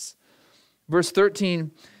in us. Verse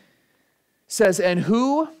 13 says, and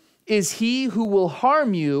who is he who will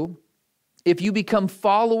harm you if you become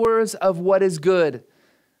followers of what is good?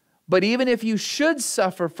 But even if you should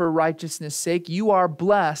suffer for righteousness' sake, you are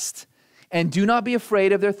blessed, and do not be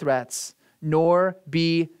afraid of their threats, nor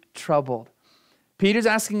be troubled. Peter's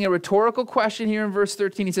asking a rhetorical question here in verse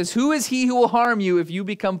 13. He says, who is he who will harm you if you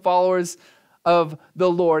become followers of the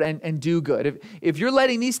Lord and do good? If you're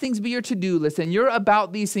letting these things be your to-do list and you're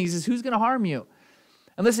about these things, he says, who's going to harm you?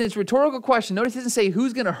 And listen, it's a rhetorical question. Notice it doesn't say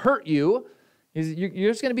who's going to hurt you.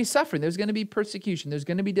 You're just going to be suffering. There's going to be persecution. There's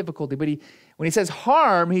going to be difficulty. But when he says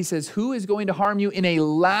harm, he says who is going to harm you in a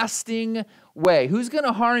lasting way? Who's going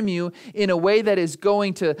to harm you in a way that is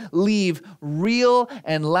going to leave real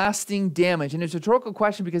and lasting damage? And it's a rhetorical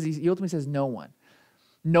question because he ultimately says no one.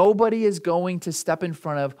 Nobody is going to step in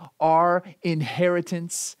front of our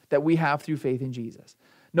inheritance that we have through faith in Jesus.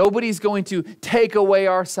 Nobody's going to take away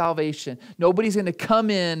our salvation. Nobody's going to come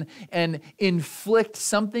in and inflict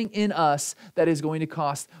something in us that is going to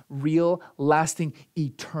cost real, lasting,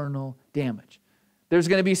 eternal damage. There's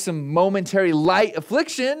going to be some momentary light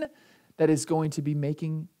affliction that is going to be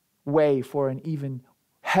making way for an even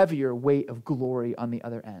heavier weight of glory on the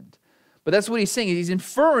other end. But that's what he's saying. He's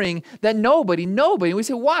inferring that nobody. And we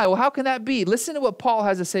say, why? Well, how can that be? Listen to what Paul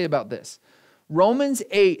has to say about this. Romans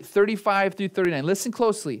 8, 35 through 39. Listen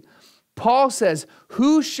closely. Paul says,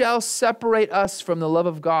 who shall separate us from the love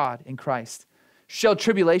of God in Christ? Shall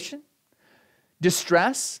tribulation,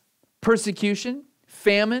 distress, persecution,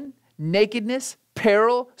 famine, nakedness,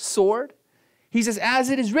 peril, sword? He says, as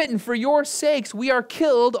it is written, for your sakes we are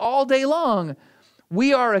killed all day long.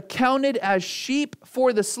 We are accounted as sheep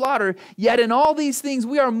for the slaughter, yet in all these things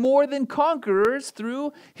we are more than conquerors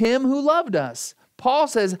through him who loved us. Paul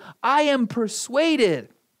says, I am persuaded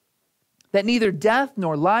that neither death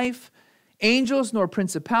nor life, angels nor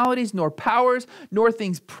principalities, nor powers, nor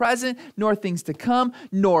things present, nor things to come,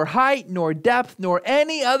 nor height, nor depth, nor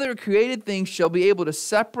any other created thing shall be able to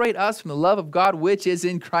separate us from the love of God which is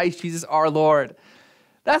in Christ Jesus our Lord.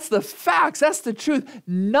 That's the facts. That's the truth.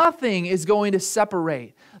 Nothing is going to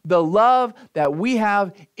separate the love that we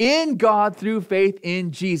have in God through faith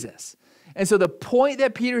in Jesus. And so the point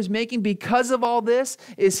that Peter's making because of all this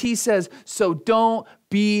is he says, so don't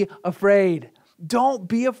be afraid. Don't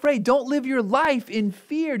be afraid. Don't live your life in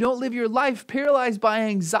fear. Don't live your life paralyzed by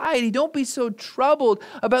anxiety. Don't be so troubled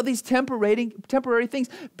about these temporary things.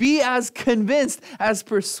 Be as convinced, as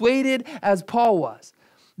persuaded as Paul was.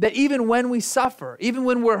 That even when we suffer, even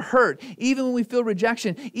when we're hurt, even when we feel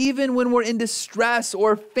rejection, even when we're in distress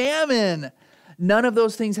or famine, none of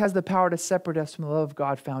those things has the power to separate us from the love of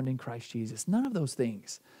God found in Christ Jesus. None of those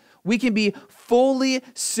things. We can be fully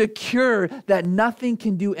secure that nothing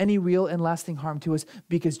can do any real and lasting harm to us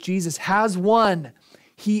because Jesus has won.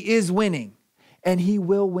 He is winning, and he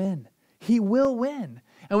will win. He will win.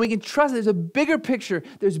 And we can trust there's a bigger picture.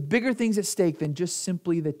 There's bigger things at stake than just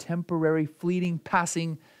simply the temporary, fleeting,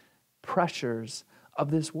 passing pressures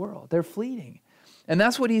of this world. They're fleeting. And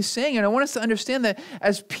that's what he's saying. And I want us to understand that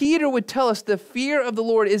as Peter would tell us, the fear of the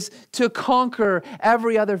Lord is to conquer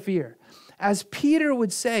every other fear. As Peter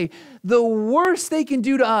would say, the worst they can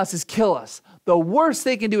do to us is kill us. The worst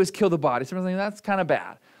they can do is kill the body. Someone's like, that's kind of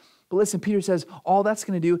bad. But listen, Peter says, all that's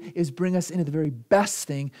going to do is bring us into the very best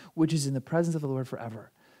thing, which is in the presence of the Lord forever.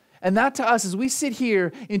 And that to us, as we sit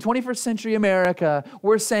here in 21st century America,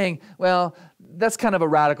 we're saying, well, that's kind of a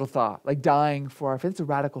radical thought, like dying for our faith. It's a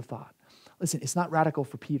radical thought. Listen, it's not radical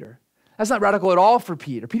for Peter. That's not radical at all for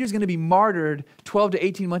Peter. Peter's going to be martyred 12 to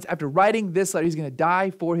 18 months after writing this letter. He's going to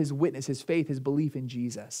die for his witness, his faith, his belief in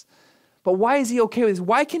Jesus. But why is he okay with this?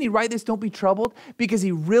 Why can he write this, don't be troubled? Because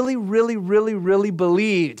he really, really, really, really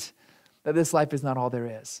believed that this life is not all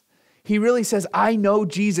there is. He really says, I know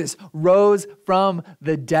Jesus rose from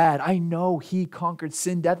the dead. I know he conquered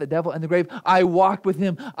sin, death, the devil, and the grave. I walked with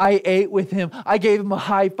him. I ate with him. I gave him a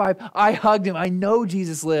high five. I hugged him. I know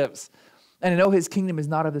Jesus lives. And I know his kingdom is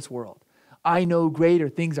not of this world. I know greater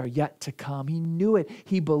things are yet to come. He knew it.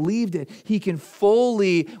 He believed it. He can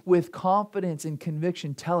fully, with confidence and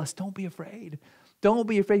conviction, tell us, don't be afraid. Don't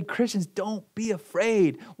be afraid. Christians, don't be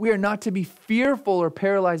afraid. We are not to be fearful or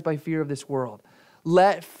paralyzed by fear of this world.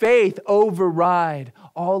 Let faith override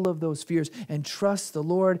all of those fears and trust the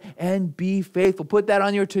Lord and be faithful. Put that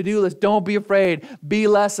on your to-do list. Don't be afraid. Be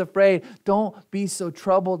less afraid. Don't be so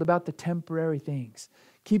troubled about the temporary things.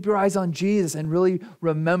 Keep your eyes on Jesus and really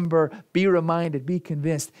remember, be reminded, be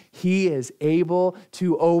convinced he is able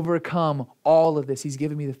to overcome all of this. He's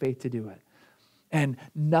given me the faith to do it. And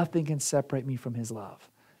nothing can separate me from his love.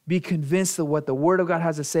 Be convinced of what the Word of God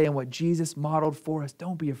has to say and what Jesus modeled for us.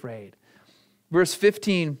 Don't be afraid. Verse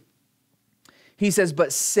 15, he says,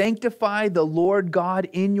 but sanctify the Lord God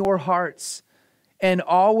in your hearts and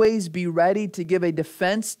always be ready to give a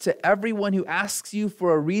defense to everyone who asks you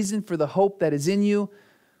for a reason for the hope that is in you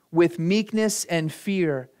with meekness and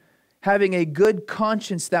fear, having a good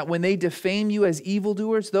conscience that when they defame you as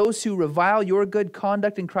evildoers, those who revile your good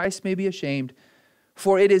conduct in Christ may be ashamed.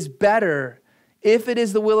 For it is better, if it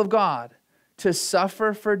is the will of God, to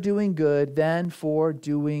suffer for doing good than for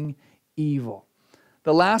doing evil.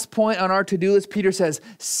 The last point on our to-do list, Peter says,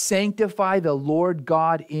 sanctify the Lord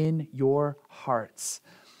God in your hearts.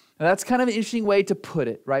 Now that's kind of an interesting way to put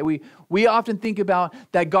it, right? We often think about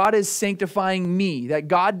that God is sanctifying me, that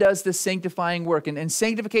God does the sanctifying work. And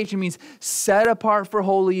sanctification means set apart for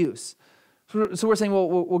holy use. So we're saying,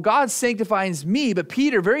 well, God sanctifies me, but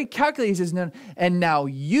Peter very calculated, he says, no, and now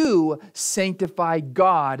you sanctify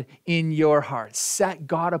God in your hearts. Set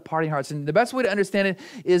God apart in your hearts. And the best way to understand it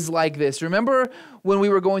is like this. Remember when we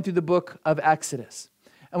were going through the book of Exodus,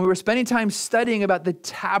 and we were spending time studying about the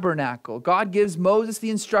tabernacle. God gives Moses the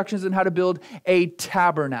instructions on how to build a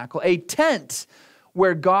tabernacle, a tent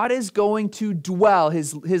where God is going to dwell.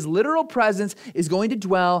 His literal presence is going to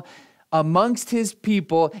dwell amongst his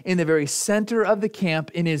people in the very center of the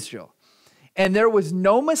camp in Israel. And there was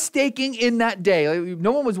no mistaking in that day. Like,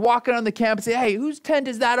 no one was walking on the camp and saying, hey, whose tent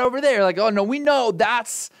is that over there? Like, oh no, we know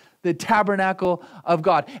that's the tabernacle of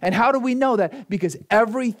God. And how do we know that? Because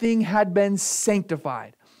everything had been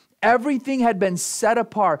sanctified. Everything had been set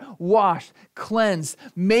apart, washed, cleansed,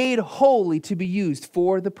 made holy to be used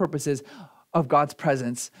for the purposes of God's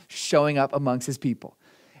presence showing up amongst his people.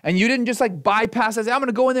 And you didn't just like bypass that. I'm going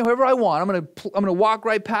to go in there wherever I want. I'm going to walk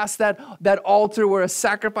right past that altar where a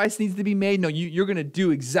sacrifice needs to be made. No, you're going to do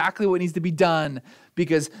exactly what needs to be done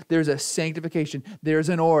because there's a sanctification. There's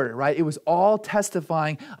an order, right? It was all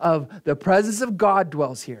testifying of the presence of God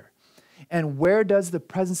dwells here. And where does the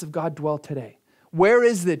presence of God dwell today? Where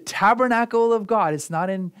is the tabernacle of God? It's not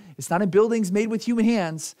in buildings made with human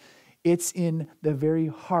hands. It's in the very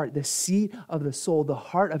heart, the seat of the soul, the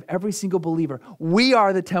heart of every single believer. We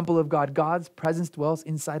are the temple of God. God's presence dwells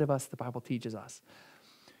inside of us, the Bible teaches us.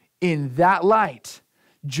 In that light,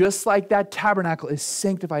 just like that tabernacle is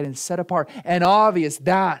sanctified and set apart and obvious,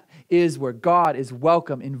 that is where God is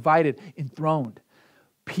welcome, invited, enthroned.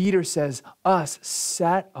 Peter says, us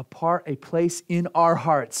set apart a place in our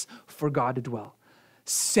hearts for God to dwell.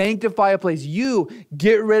 Sanctify a place. You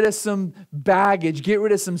get rid of some baggage, get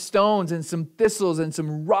rid of some stones and some thistles and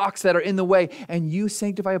some rocks that are in the way, and you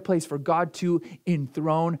sanctify a place for God to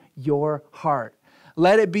enthrone your heart.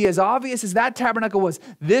 Let it be as obvious as that tabernacle was.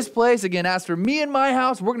 This place, again, as for me and my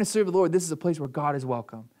house, we're going to serve the Lord. This is a place where God is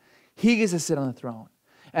welcome. He gets to sit on the throne.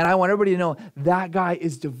 And I want everybody to know that guy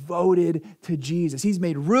is devoted to Jesus. He's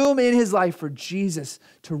made room in his life for Jesus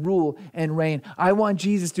to rule and reign. I want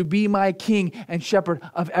Jesus to be my king and shepherd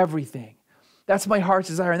of everything. That's my heart's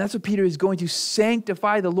desire. And that's what Peter is going to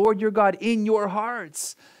sanctify the Lord your God in your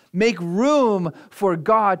hearts. Make room for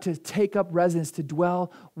God to take up residence, to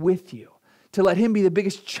dwell with you, to let him be the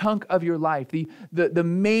biggest chunk of your life, the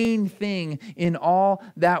main thing in all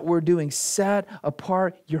that we're doing. Set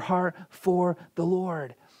apart your heart for the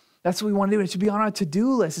Lord. That's what we want to do. It should be on our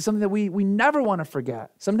to-do list. It's something that we never want to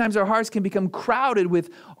forget. Sometimes our hearts can become crowded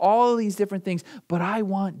with all these different things, but I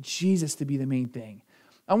want Jesus to be the main thing.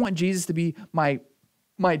 I want Jesus to be my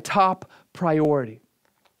top priority.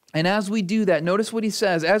 And as we do that, notice what he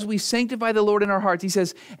says. As we sanctify the Lord in our hearts, he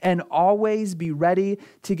says, and always be ready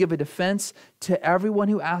to give a defense to everyone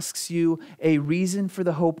who asks you a reason for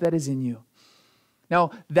the hope that is in you.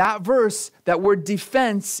 Now, that verse, that word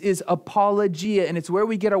defense is apologia, and it's where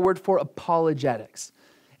we get our word for apologetics.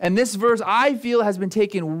 And this verse, I feel, has been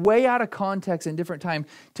taken way out of context in different times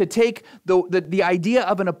to take the idea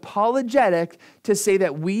of an apologetic to say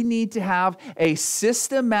that we need to have a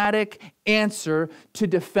systematic answer to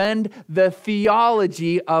defend the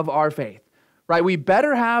theology of our faith. Right? We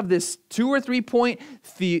better have this 2 or 3 point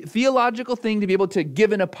theological thing to be able to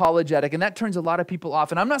give an apologetic. And that turns a lot of people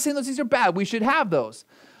off. And I'm not saying those things are bad. We should have those.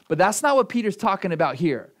 But that's not what Peter's talking about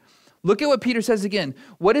here. Look at what Peter says again.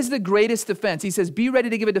 What is the greatest defense? He says, be ready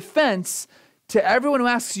to give a defense to everyone who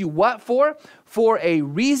asks you what for? For a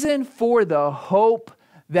reason for the hope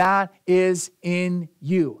that is in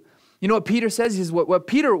you. You know what Peter says is what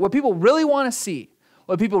people really want to see.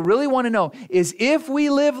 What people really want to know is if we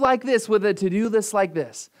live like this with a to-do list like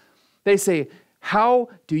this, they say, how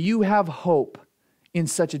do you have hope in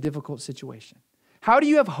such a difficult situation? How do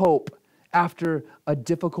you have hope after a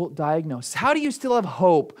difficult diagnosis? How do you still have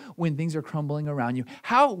hope when things are crumbling around you?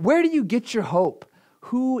 Where do you get your hope?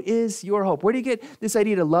 Who is your hope? Where do you get this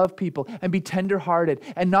idea to love people and be tenderhearted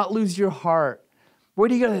and not lose your heart? Where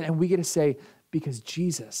do you get that? And we get to say, because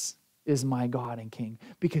Jesus is my God and King,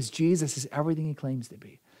 because Jesus is everything he claims to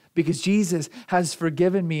be, because Jesus has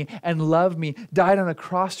forgiven me and loved me, died on a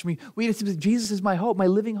cross for me. We just say, Jesus is my hope, my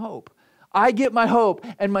living hope. I get my hope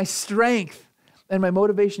and my strength and my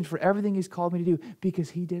motivation for everything he's called me to do because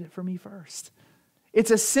he did it for me first. It's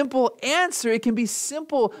a simple answer. It can be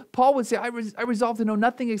simple. Paul would say, I resolve to know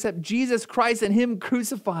nothing except Jesus Christ and him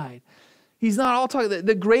crucified. He's not all talking.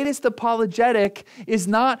 The greatest apologetic is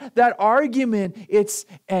not that argument. It's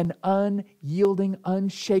an unyielding,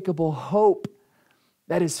 unshakable hope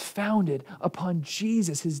that is founded upon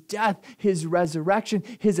Jesus, his death, his resurrection,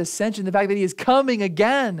 his ascension, the fact that he is coming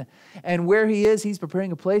again. And where he is, he's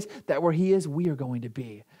preparing a place that where he is, we are going to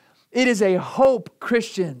be. It is a hope,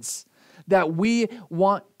 Christians, that we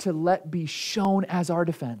want to let be shown as our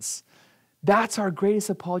defense. That's our greatest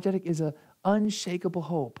apologetic, is a unshakable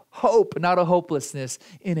hope. Hope, not a hopelessness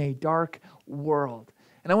in a dark world.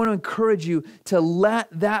 And I want to encourage you to let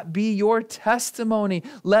that be your testimony.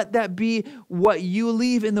 Let that be what you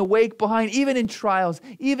leave in the wake behind, even in trials,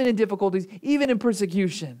 even in difficulties, even in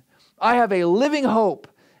persecution. I have a living hope,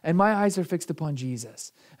 and my eyes are fixed upon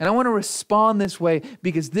Jesus. And I want to respond this way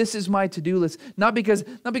because this is my to-do list, not because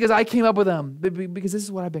I came up with them, but because this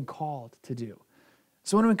is what I've been called to do.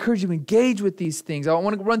 So I want to encourage you to engage with these things. I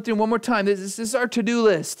want to run through them one more time. This is our to-do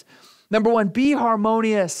list. Number 1, be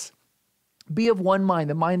harmonious. Be of one mind,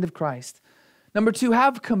 the mind of Christ. Number 2,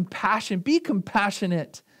 have compassion. Be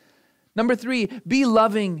compassionate. Number 3, be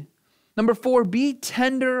loving. Number 4, be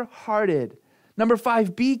tender-hearted. Number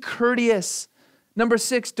 5, be courteous. Number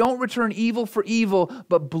 6, don't return evil for evil,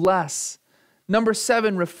 but bless. Number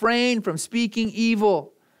 7, refrain from speaking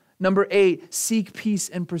evil. Number 8, seek peace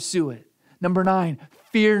and pursue it. Number 9,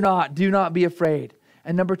 fear not, do not be afraid.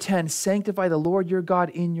 And number 10, sanctify the Lord your God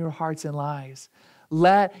in your hearts and lives.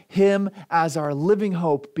 Let him as our living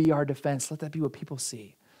hope be our defense. Let that be what people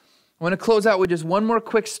see. I want to close out with just one more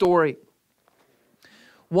quick story.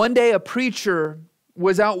 One day a preacher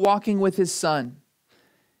was out walking with his son,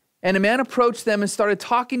 and a man approached them and started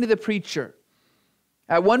talking to the preacher.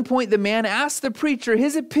 At one point, the man asked the preacher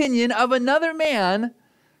his opinion of another man,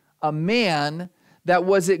 a man that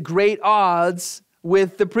was at great odds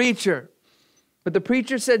with the preacher. But the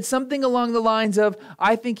preacher said something along the lines of,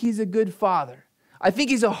 I think he's a good father. I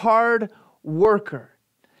think he's a hard worker.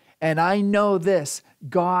 And I know this,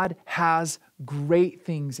 God has great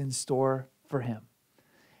things in store for him.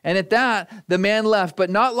 And at that, the man left.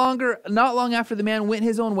 But not long after the man went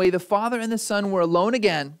his own way, the father and the son were alone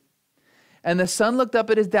again. And the son looked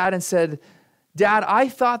up at his dad and said, Dad, I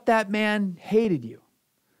thought that man hated you,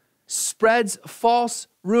 spreads false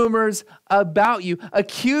rumors about you,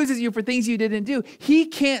 accuses you for things you didn't do. He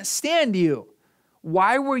can't stand you.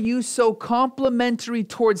 Why were you so complimentary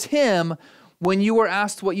towards him when you were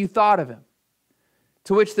asked what you thought of him?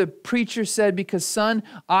 To which the preacher said, because son,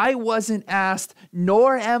 I wasn't asked,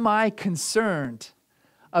 nor am I concerned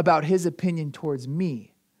about his opinion towards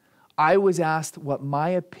me. I was asked what my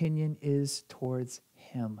opinion is towards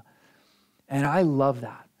him. And I love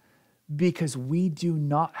that. Because we do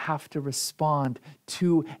not have to respond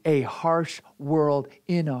to a harsh world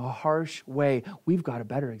in a harsh way. We've got a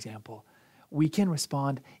better example. We can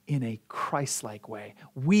respond in a Christ-like way.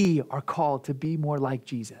 We are called to be more like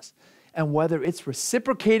Jesus. And whether it's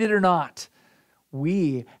reciprocated or not,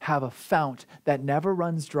 we have a fount that never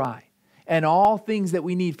runs dry. And all things that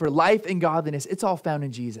we need for life and godliness, it's all found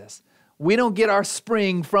in Jesus. We don't get our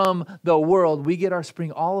spring from the world. We get our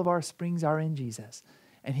spring. All of our springs are in Jesus.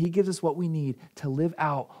 And he gives us what we need to live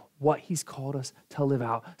out what he's called us to live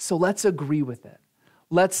out. So let's agree with it.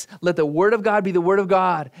 Let the word of God be the word of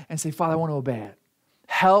God and say, Father, I want to obey it.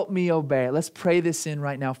 Help me obey it. Let's pray this in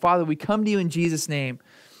right now. Father, we come to you in Jesus' name.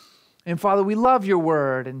 And Father, we love your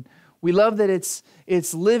word, and we love that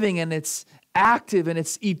it's living and it's active and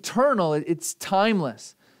it's eternal. It's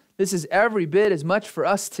timeless. This is every bit as much for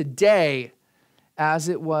us today as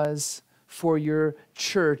it was for your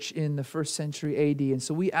church in the first century AD. And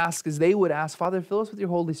so we ask, as they would ask, Father, fill us with your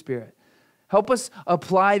Holy Spirit. Help us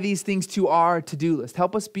apply these things to our to-do list.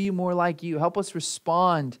 Help us be more like you. Help us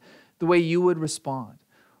respond the way you would respond.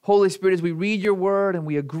 Holy Spirit, as we read your word and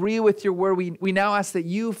we agree with your word, we now ask that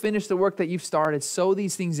you finish the work that you've started. Sow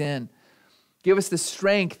these things in. Give us the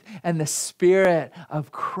strength and the Spirit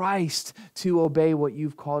of Christ to obey what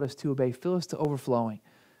you've called us to obey. Fill us to overflowing.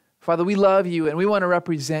 Father, we love you and we want to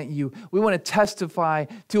represent you. We want to testify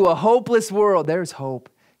to a hopeless world. There's hope.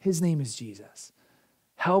 His name is Jesus.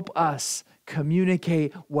 Help us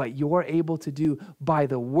communicate what you're able to do by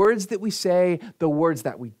the words that we say, the words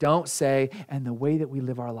that we don't say, and the way that we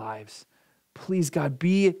live our lives. Please, God,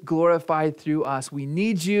 be glorified through us. We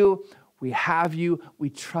need you. We have you. We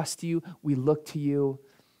trust you. We look to you.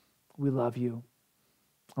 We love you.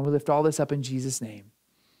 And we lift all this up in Jesus' name.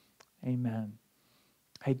 Amen.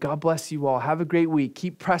 Hey, God bless you all. Have a great week.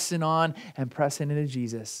 Keep pressing on and pressing into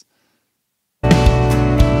Jesus.